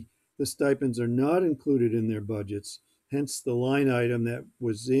 BVT, the stipends are not included in their budgets, hence the line item that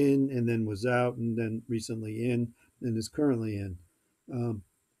was in and then was out and then recently in and is currently in.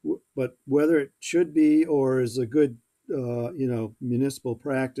 But whether it should be or is a good municipal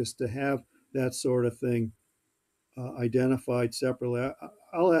practice to have that sort of thing identified separately,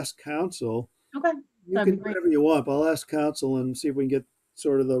 I'll ask council. Okay. You That'd can be do great. whatever you want, but I'll ask council and see if we can get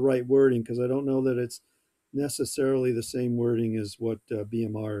sort of the right wording because I don't know that it's necessarily the same wording as what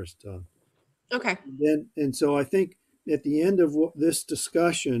BMR has done. Okay. And so I think at the end of this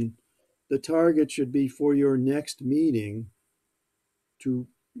discussion, the target should be for your next meeting to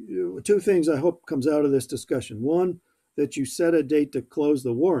two things I hope comes out of this discussion. One, that you set a date to close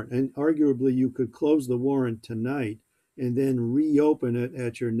the warrant, and arguably you could close the warrant tonight and then reopen it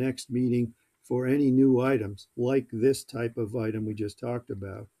at your next meeting for any new items like this type of item we just talked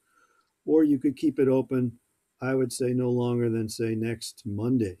about. Or you could keep it open, I would say no longer than say next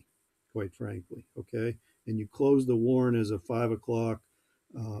Monday, quite frankly, okay? And you close the warrant as of 5 o'clock,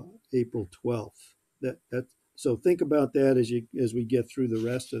 April 12th. So think about that as we get through the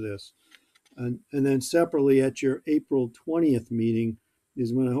rest of this. And then separately at your April 20th meeting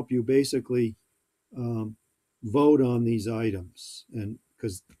is when I hope you basically vote on these items. And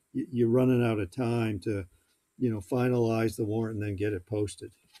because you're running out of time to, finalize the warrant and then get it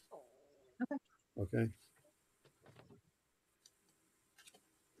posted. Okay.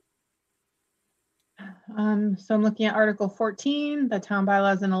 So I'm looking at Article 14, the town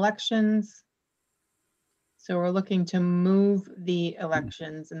bylaws and elections. So we're looking to move the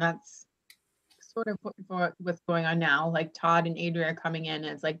elections, and that's sort of what's going on now. Like Todd and Adria are coming in, and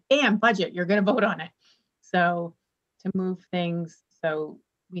it's like, bam, budget, you're going to vote on it. So to move things, so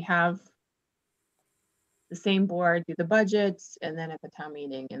we have the same board do the budgets, and then at the town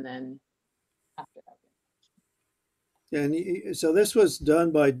meeting, and then after that. And so this was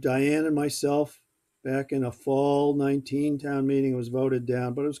done by Diane and myself back in a fall 19 town meeting. It was voted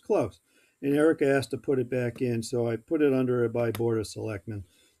down, but it was close. And Erica asked to put it back in, so I put it under it by Board of Selectmen.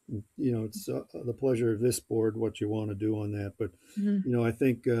 You know, it's the pleasure of this board what you want to do on that. But Mhm. you know, I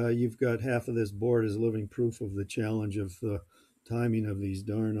think you've got half of this board is living proof of the challenge of the timing of these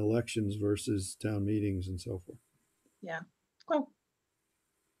darn elections versus town meetings and so forth. Yeah. Cool.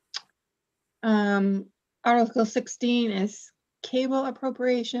 Article 16 is cable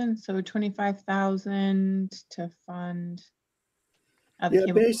appropriation, so 25,000 to fund. The Yeah,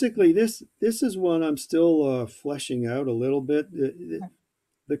 cable. basically, this is one I'm still fleshing out a little bit.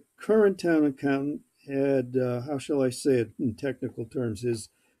 The current town accountant had, how shall I say it in technical terms, his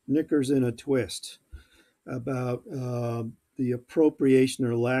knickers in a twist about the appropriation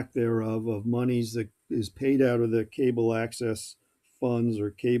or lack thereof of monies that is paid out of the cable access funds or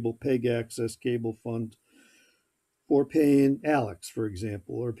cable peg access cable fund for paying Alex, for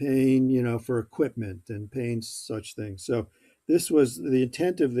example, or paying, you know, for equipment and paying such things. So this was the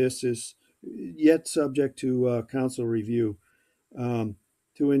intent of this is yet subject to council review,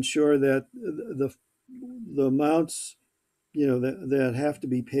 to ensure that the amounts, you know, that have to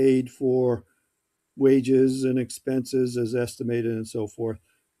be paid for wages and expenses as estimated and so forth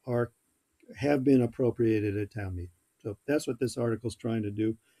are have been appropriated at town meeting. So that's what this article is trying to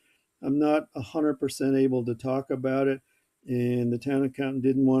do. I'm not 100% able to talk about it, and the town accountant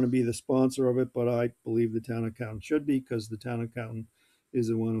didn't want to be the sponsor of it, but I believe the town accountant should be because the town accountant is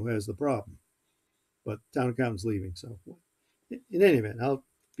the one who has the problem. But town accountant's leaving, so in any event, I'll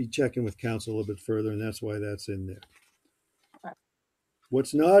be checking with council a little bit further, and that's why that's in there.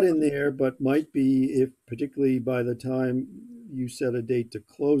 What's not in there, but might be, if particularly by the time you set a date to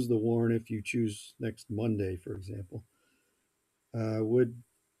close the warrant, if you choose next Monday, for example,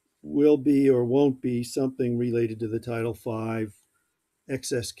 will be or won't be something related to the Title V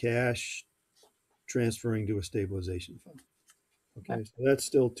excess cash transferring to a stabilization fund. Okay, so that's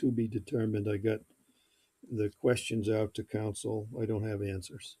still to be determined. I got the questions out to council. I don't have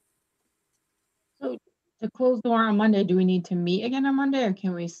answers. So to close the warrant on Monday, do we need to meet again on Monday, or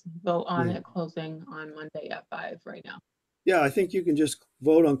can we vote on Yeah. it closing on Monday at 5 right now? Yeah, I think you can just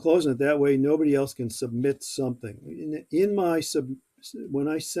vote on closing it. That way, nobody else can submit something. In my when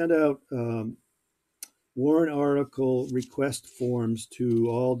I sent out warrant article request forms to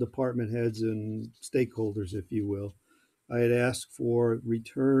all department heads and stakeholders, if you will, I had asked for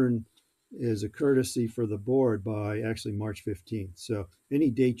return as a courtesy for the board by actually March 15th. So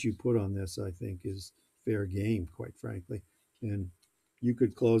any date you put on this, I think, is fair game, quite frankly. And you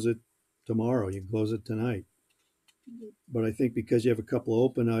could close it tomorrow. You can close it tonight. But I think because you have a couple of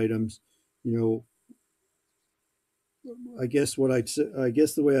open items, you know, I guess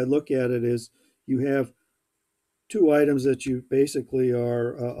the way I look at it is you have two items that you basically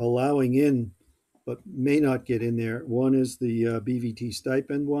are allowing in but may not get in there. One is the BVT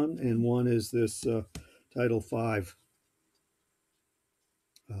stipend one, and one is this Title V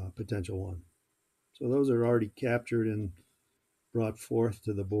potential one. So those are already captured and brought forth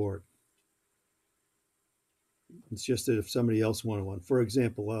to the board. It's just that if somebody else wanted one, for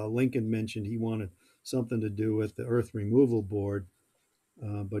example, Lincoln mentioned he wanted something to do with the earth removal board,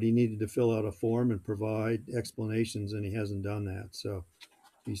 but he needed to fill out a form and provide explanations, and he hasn't done that. So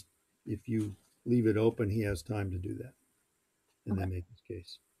he's, if you leave it open, he has time to do that and then make his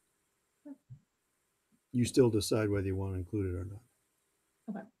case. You still decide whether you want to include it or not.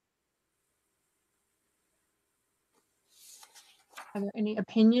 Okay. Are there any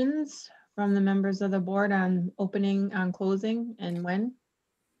opinions from the members of the board on opening, on closing, and when?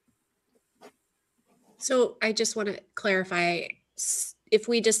 So I just want to clarify, if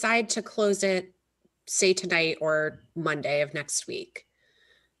we decide to close it, say tonight or Monday of next week,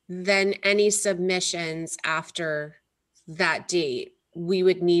 then any submissions after that date, we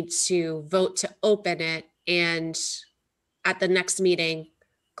would need to vote to open it and at the next meeting,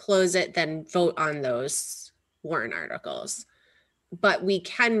 close it, then vote on those warrant articles. But we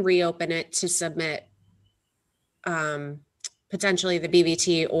can reopen it to submit potentially the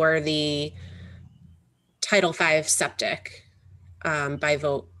BVT or the Title V septic by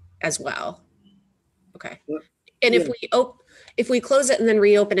vote as well. Okay. But, And yeah, if we close it and then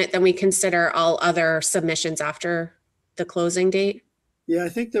reopen it, then we consider all other submissions after the closing date. yeah, I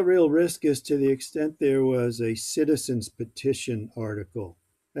think the real risk is to the extent there was a citizens petition article.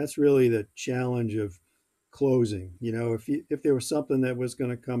 That's really the challenge of closing. You know, if there was something that was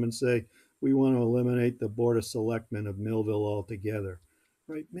going to come and say, we want to eliminate the Board of Selectmen of Millville altogether,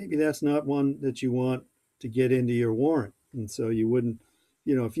 right? Maybe that's not one that you want to get into your warrant. And so you wouldn't,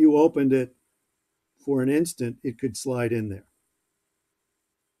 you know, if you opened it for an instant, it could slide in there.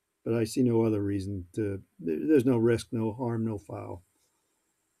 But I see no other reason to, there's no risk, no harm, no foul.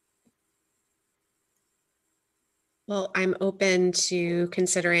 Well, I'm open to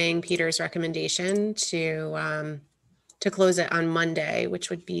considering Peter's recommendation to close it on Monday, which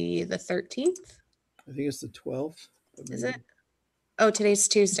would be the 13th. I think it's the 12th. but Is maybe- it? Oh, today's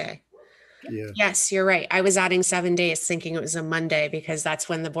Tuesday. Yeah. Yes, you're right. I was adding 7 days thinking it was a Monday because that's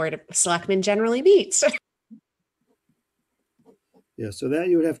when the Board of Selectmen generally meets. Yeah, so that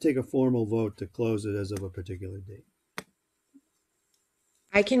you would have to take a formal vote to close it as of a particular date.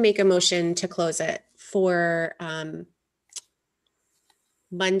 I can make a motion to close it for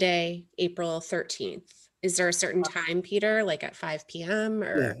Monday, April 13th. Is there a certain time, Peter, like at 5 p.m. Yeah,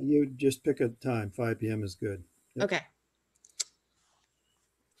 or? you just pick a time. 5 p.m. is good. Yep. Okay.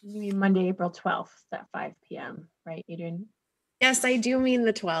 You mean Monday, April 12th at 5 p.m., right, Adrian? Yes, I do mean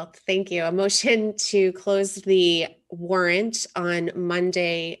the 12th. Thank you. A motion to close the warrant on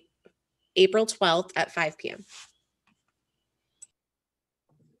Monday, April 12th at 5 p.m.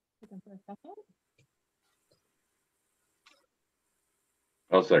 Looking for a second.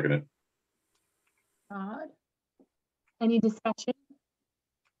 I'll second it. Todd? Any discussion?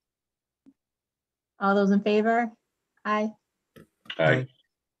 All those in favor? Aye. Aye.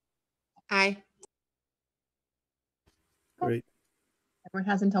 Aye. Great. Everyone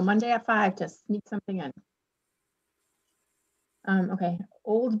has until Monday at 5 to sneak something in. Okay,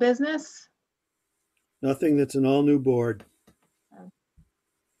 old business. Nothing, that's an all new board.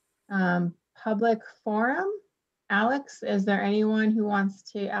 Public forum. Alex, is there anyone who wants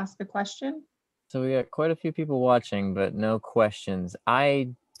to ask a question? So we got quite a few people watching, but no questions.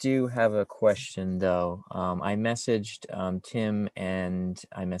 I do have a question though. I messaged Tim and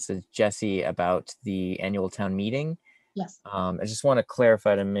I messaged Jesse about the annual town meeting. Yes. I just want to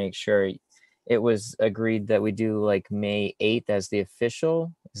clarify to make sure it was agreed that we do like May 8th as the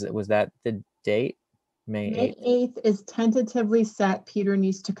official. Was that the date? May May 8th? 8th is tentatively set. Peter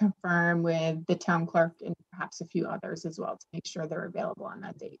needs to confirm with the town clerk and perhaps a few others as well to make sure they're available on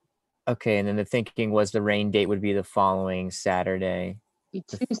that date. Okay, and then the thinking was the rain date would be the following Saturday. Be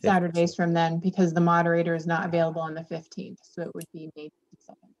The 2 15th. Saturdays from then because the moderator is not available on the 15th. So it would be May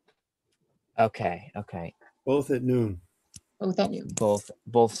 2nd, Okay. Both at noon. both at noon.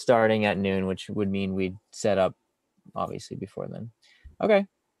 Both starting at noon, which would mean we'd set up obviously before then. Okay,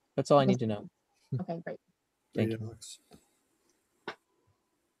 that's all I need to know. Okay, great. Thank Great, you. Alex.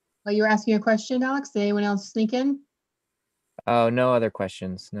 Well, you were asking a question, Alex. Did anyone else sneak in? Oh, no other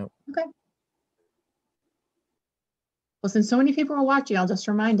questions. No. Okay. Well, since so many people are watching, I'll just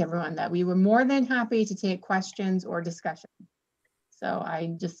remind everyone that we were more than happy to take questions or discussion. So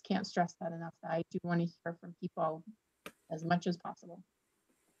I just can't stress that enough. That I do want to hear from people as much as possible.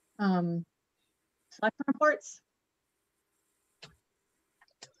 Select reports.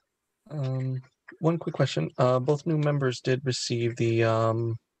 One quick question. Both new members did receive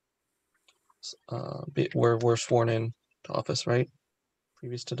the we're sworn in to office, right?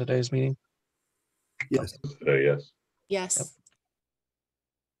 Previous to today's meeting. Yes. Today, yes. Yes.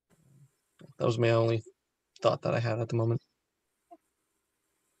 That was my only thought that I had at the moment.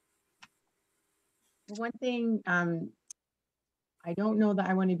 One thing, I don't know that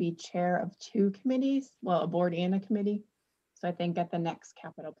I want to be chair of 2 committees, well, a board and a committee. So I think at the next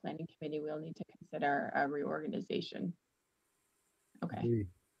capital planning committee, we'll need to consider a reorganization. Okay, Agreed.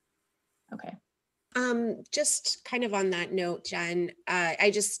 okay. Just kind of on that note, Jen,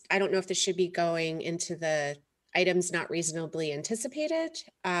 I don't know if this should be going into the items not reasonably anticipated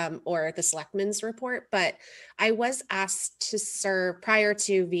or the selectmen's report, but I was asked to serve prior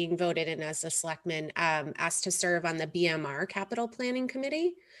to being voted in as a selectman, asked to serve on the BMR Capital Planning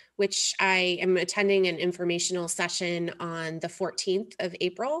Committee, which I am attending an informational session on the 14th of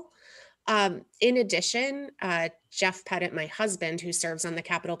April. In addition, Jeff Pettit, my husband, who serves on the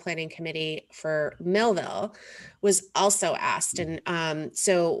capital planning committee for Millville, was also asked. And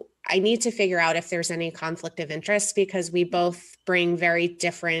so I need to figure out if there's any conflict of interest because we both bring very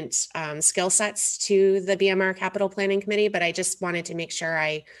different skill sets to the BMR capital planning committee. But I just wanted to make sure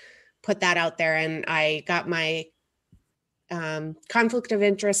I put that out there. And I got my conflict of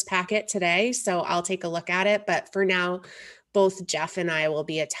interest packet today, so I'll take a look at it. But for now, both Jeff and I will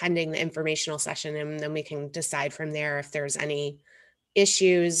be attending the informational session, and then we can decide from there if there's any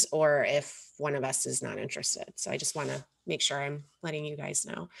issues or if one of us is not interested. So I just want to make sure I'm letting you guys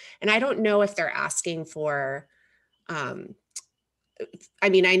know. And I don't know if they're asking for, I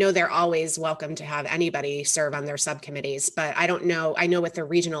mean, I know they're always welcome to have anybody serve on their subcommittees, but I don't know. I know with the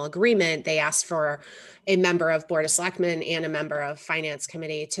regional agreement, they asked for a member of Board of Selectmen and a member of Finance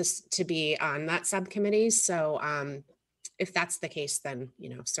Committee to be on that subcommittee. So if that's the case, then, you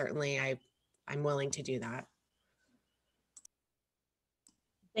know, certainly I'm willing to do that.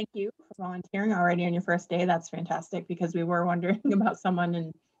 Thank you for volunteering already on your first day. That's fantastic because we were wondering about someone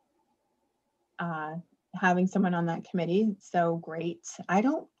and having someone on that committee. So great. I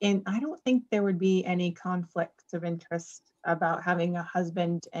don't think there would be any conflicts of interest about having a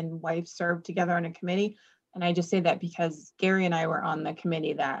husband and wife serve together on a committee. And I just say that because Gary and I were on the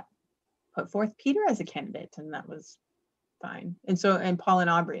committee that put forth Peter as a candidate, and that was fine. And Paul and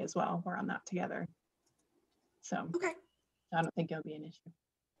Aubrey as well were on that together. So Okay. I don't think it'll be an issue.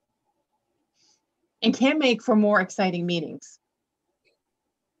 And can make for more exciting meetings.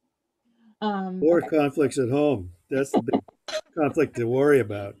 Or Okay. conflicts at home. That's the big conflict to worry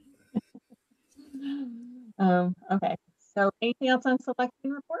about. Okay. So anything else on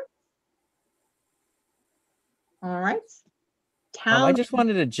selection report? All right. I Town. just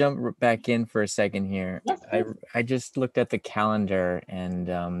wanted to jump back in for a second here. Yes, please. I just looked at the calendar, and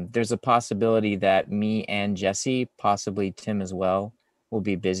there's a possibility that me and Jesse, possibly Tim as well, will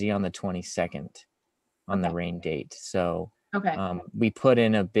be busy on the 22nd on the Okay. rain date. So Okay. we put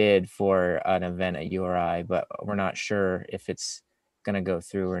in a bid for an event at URI, but we're not sure if it's going to go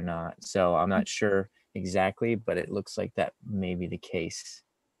through or not. So I'm not sure exactly, but it looks like that may be the case.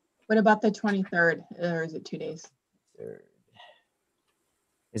 What about the 23rd? Or is it 2 days?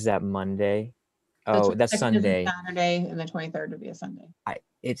 Is that Monday? The Oh, that's 22nd is a Sunday. Saturday, and the 23rd would be a Sunday.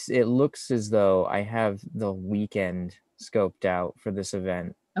 It looks as though I have the weekend scoped out for this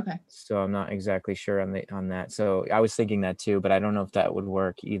event, Okay. so I'm not exactly sure on that. So I was thinking that too, but I don't know if that would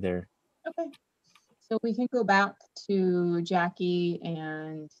work either. Okay. So we can go back to Jackie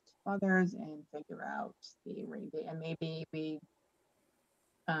and others and figure out the rain date, and maybe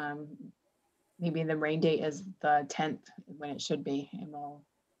maybe the rain date is the 10th when it should be, and we'll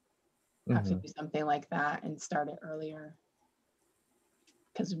have to Mhm. do something like that and start it earlier.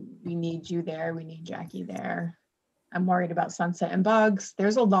 Because we need you there, we need Jackie there. I'm worried about sunset and bugs.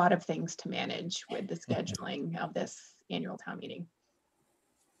 There's a lot of things to manage with the scheduling of this annual town meeting.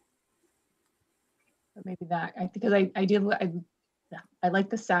 But maybe that, because I like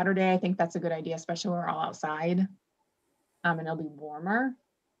the Saturday. I think that's a good idea, especially when we're all outside. And it'll be warmer.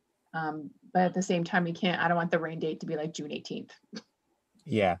 But at the same time, I don't want the rain date to be like June 18th.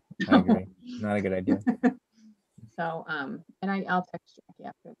 Yeah, I agree. Not a good idea. So, and I'll text Jackie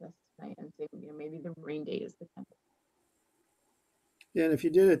after this tonight and say, maybe the rain date is the 10th. Yeah, and if you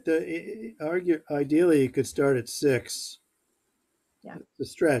did it, ideally you could start at 6. Yeah. It's a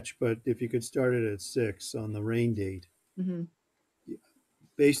stretch, but if you could start it at 6 on the rain date, Mm-hmm.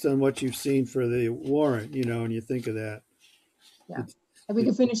 based on what you've seen for the warrant, and you think of that. Yeah. It's- If we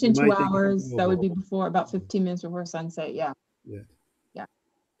could finish in you 2 might think it's hours, that would be doable. about 15 minutes before sunset. Yeah. Yeah. Yeah.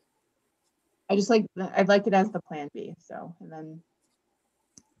 I'd like it as the plan B. So, and then,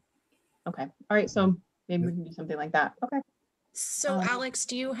 okay. All right. So maybe we can do something like that. Okay. So Alex,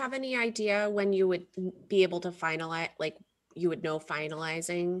 do you have any idea when you would be able to finalize, like you would know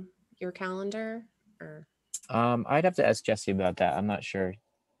finalizing your calendar or? I'd have to ask Jesse about that. I'm not sure.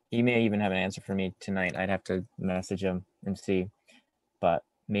 He may even have an answer for me tonight. I'd have to message him and see, but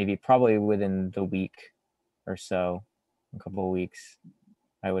maybe probably within the week or so, a couple of weeks,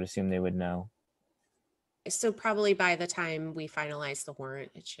 I would assume they would know. So probably by the time we finalize the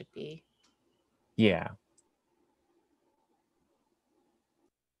warrant, it should be. Yeah.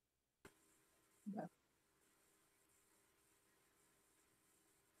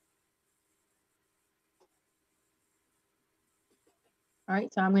 All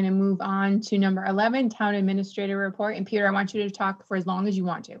right. So I'm going to move on to number 11, town administrator report. And Peter, I want you to talk for as long as you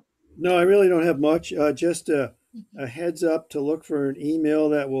want to. No, I really don't have much. Just a heads up to look for an email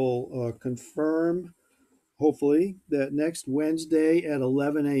that will confirm, hopefully, that next Wednesday at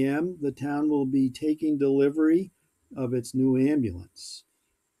 11 a.m., the town will be taking delivery of its new ambulance.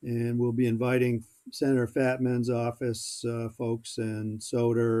 And we'll be inviting Senator Fatman's office folks and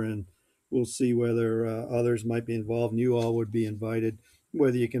Soder, and we'll see whether others might be involved. And you all would be invited,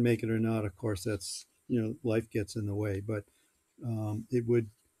 whether you can make it or not. Of course, that's, life gets in the way. But it would,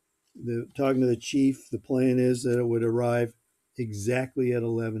 talking to the chief, the plan is that it would arrive exactly at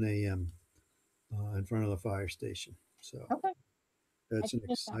 11 a.m. In front of the fire station. So Okay. that's I an can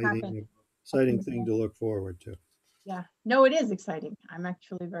make that happen. exciting thing to look forward to. Yeah, no, it is exciting. I'm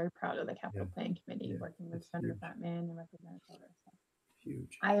actually very proud of the capital Yeah. planning committee, Yeah, working with it's Senator huge. Fatman and Representative Soder. So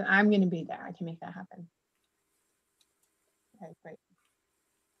Huge. I'm going to be there. I can make that happen. Okay, great.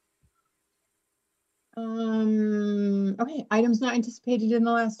 Okay, items not anticipated in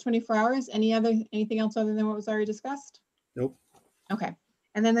the last 24 hours. Anything else other than what was already discussed? Nope. Okay.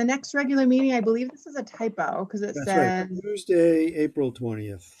 And then the next regular meeting, I believe this is a typo because it That's right. says Tuesday, April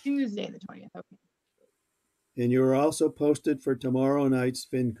 20th. Tuesday, the 20th. Okay. And you are also posted for tomorrow night's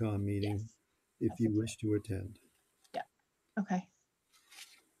FinCom meeting Yes. if That's you okay. wish to attend. Okay.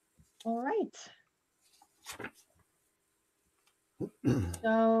 All right.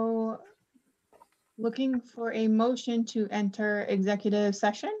 So looking for a motion to enter executive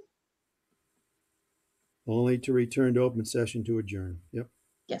session? Only to return to open session to adjourn. Yep.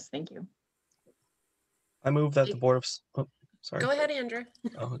 Yes, thank you. I move that the Board of, oh, sorry. Go ahead, Andrew.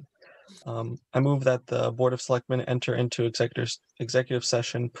 Oh, I move that the Board of Selectmen enter into executive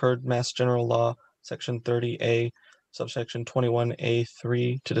session per Mass General Law, Section 30A, subsection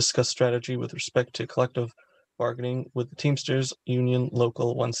 21A3, to discuss strategy with respect to collective bargaining with the Teamsters Union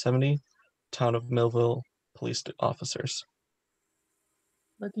Local 170, Town of Millville police officers.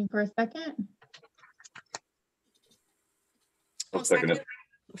 Looking for a second? I'll second it.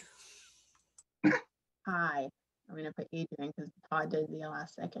 Hi. I'm gonna put Adrian because Todd did the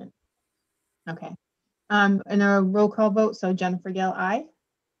last second. Okay. And a roll call vote. So Jennifer Gale, aye.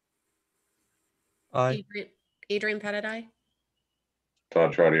 Aye. Adrian Pettit, aye.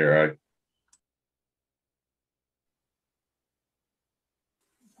 Todd Trotter, aye.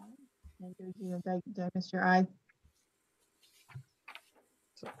 Did I miss your eye?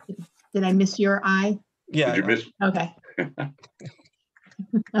 Did I miss your eye? Yeah. Did you miss? Okay.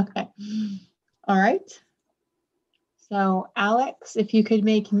 Okay. All right. So Alex, if you could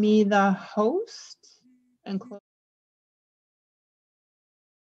make me the host and close.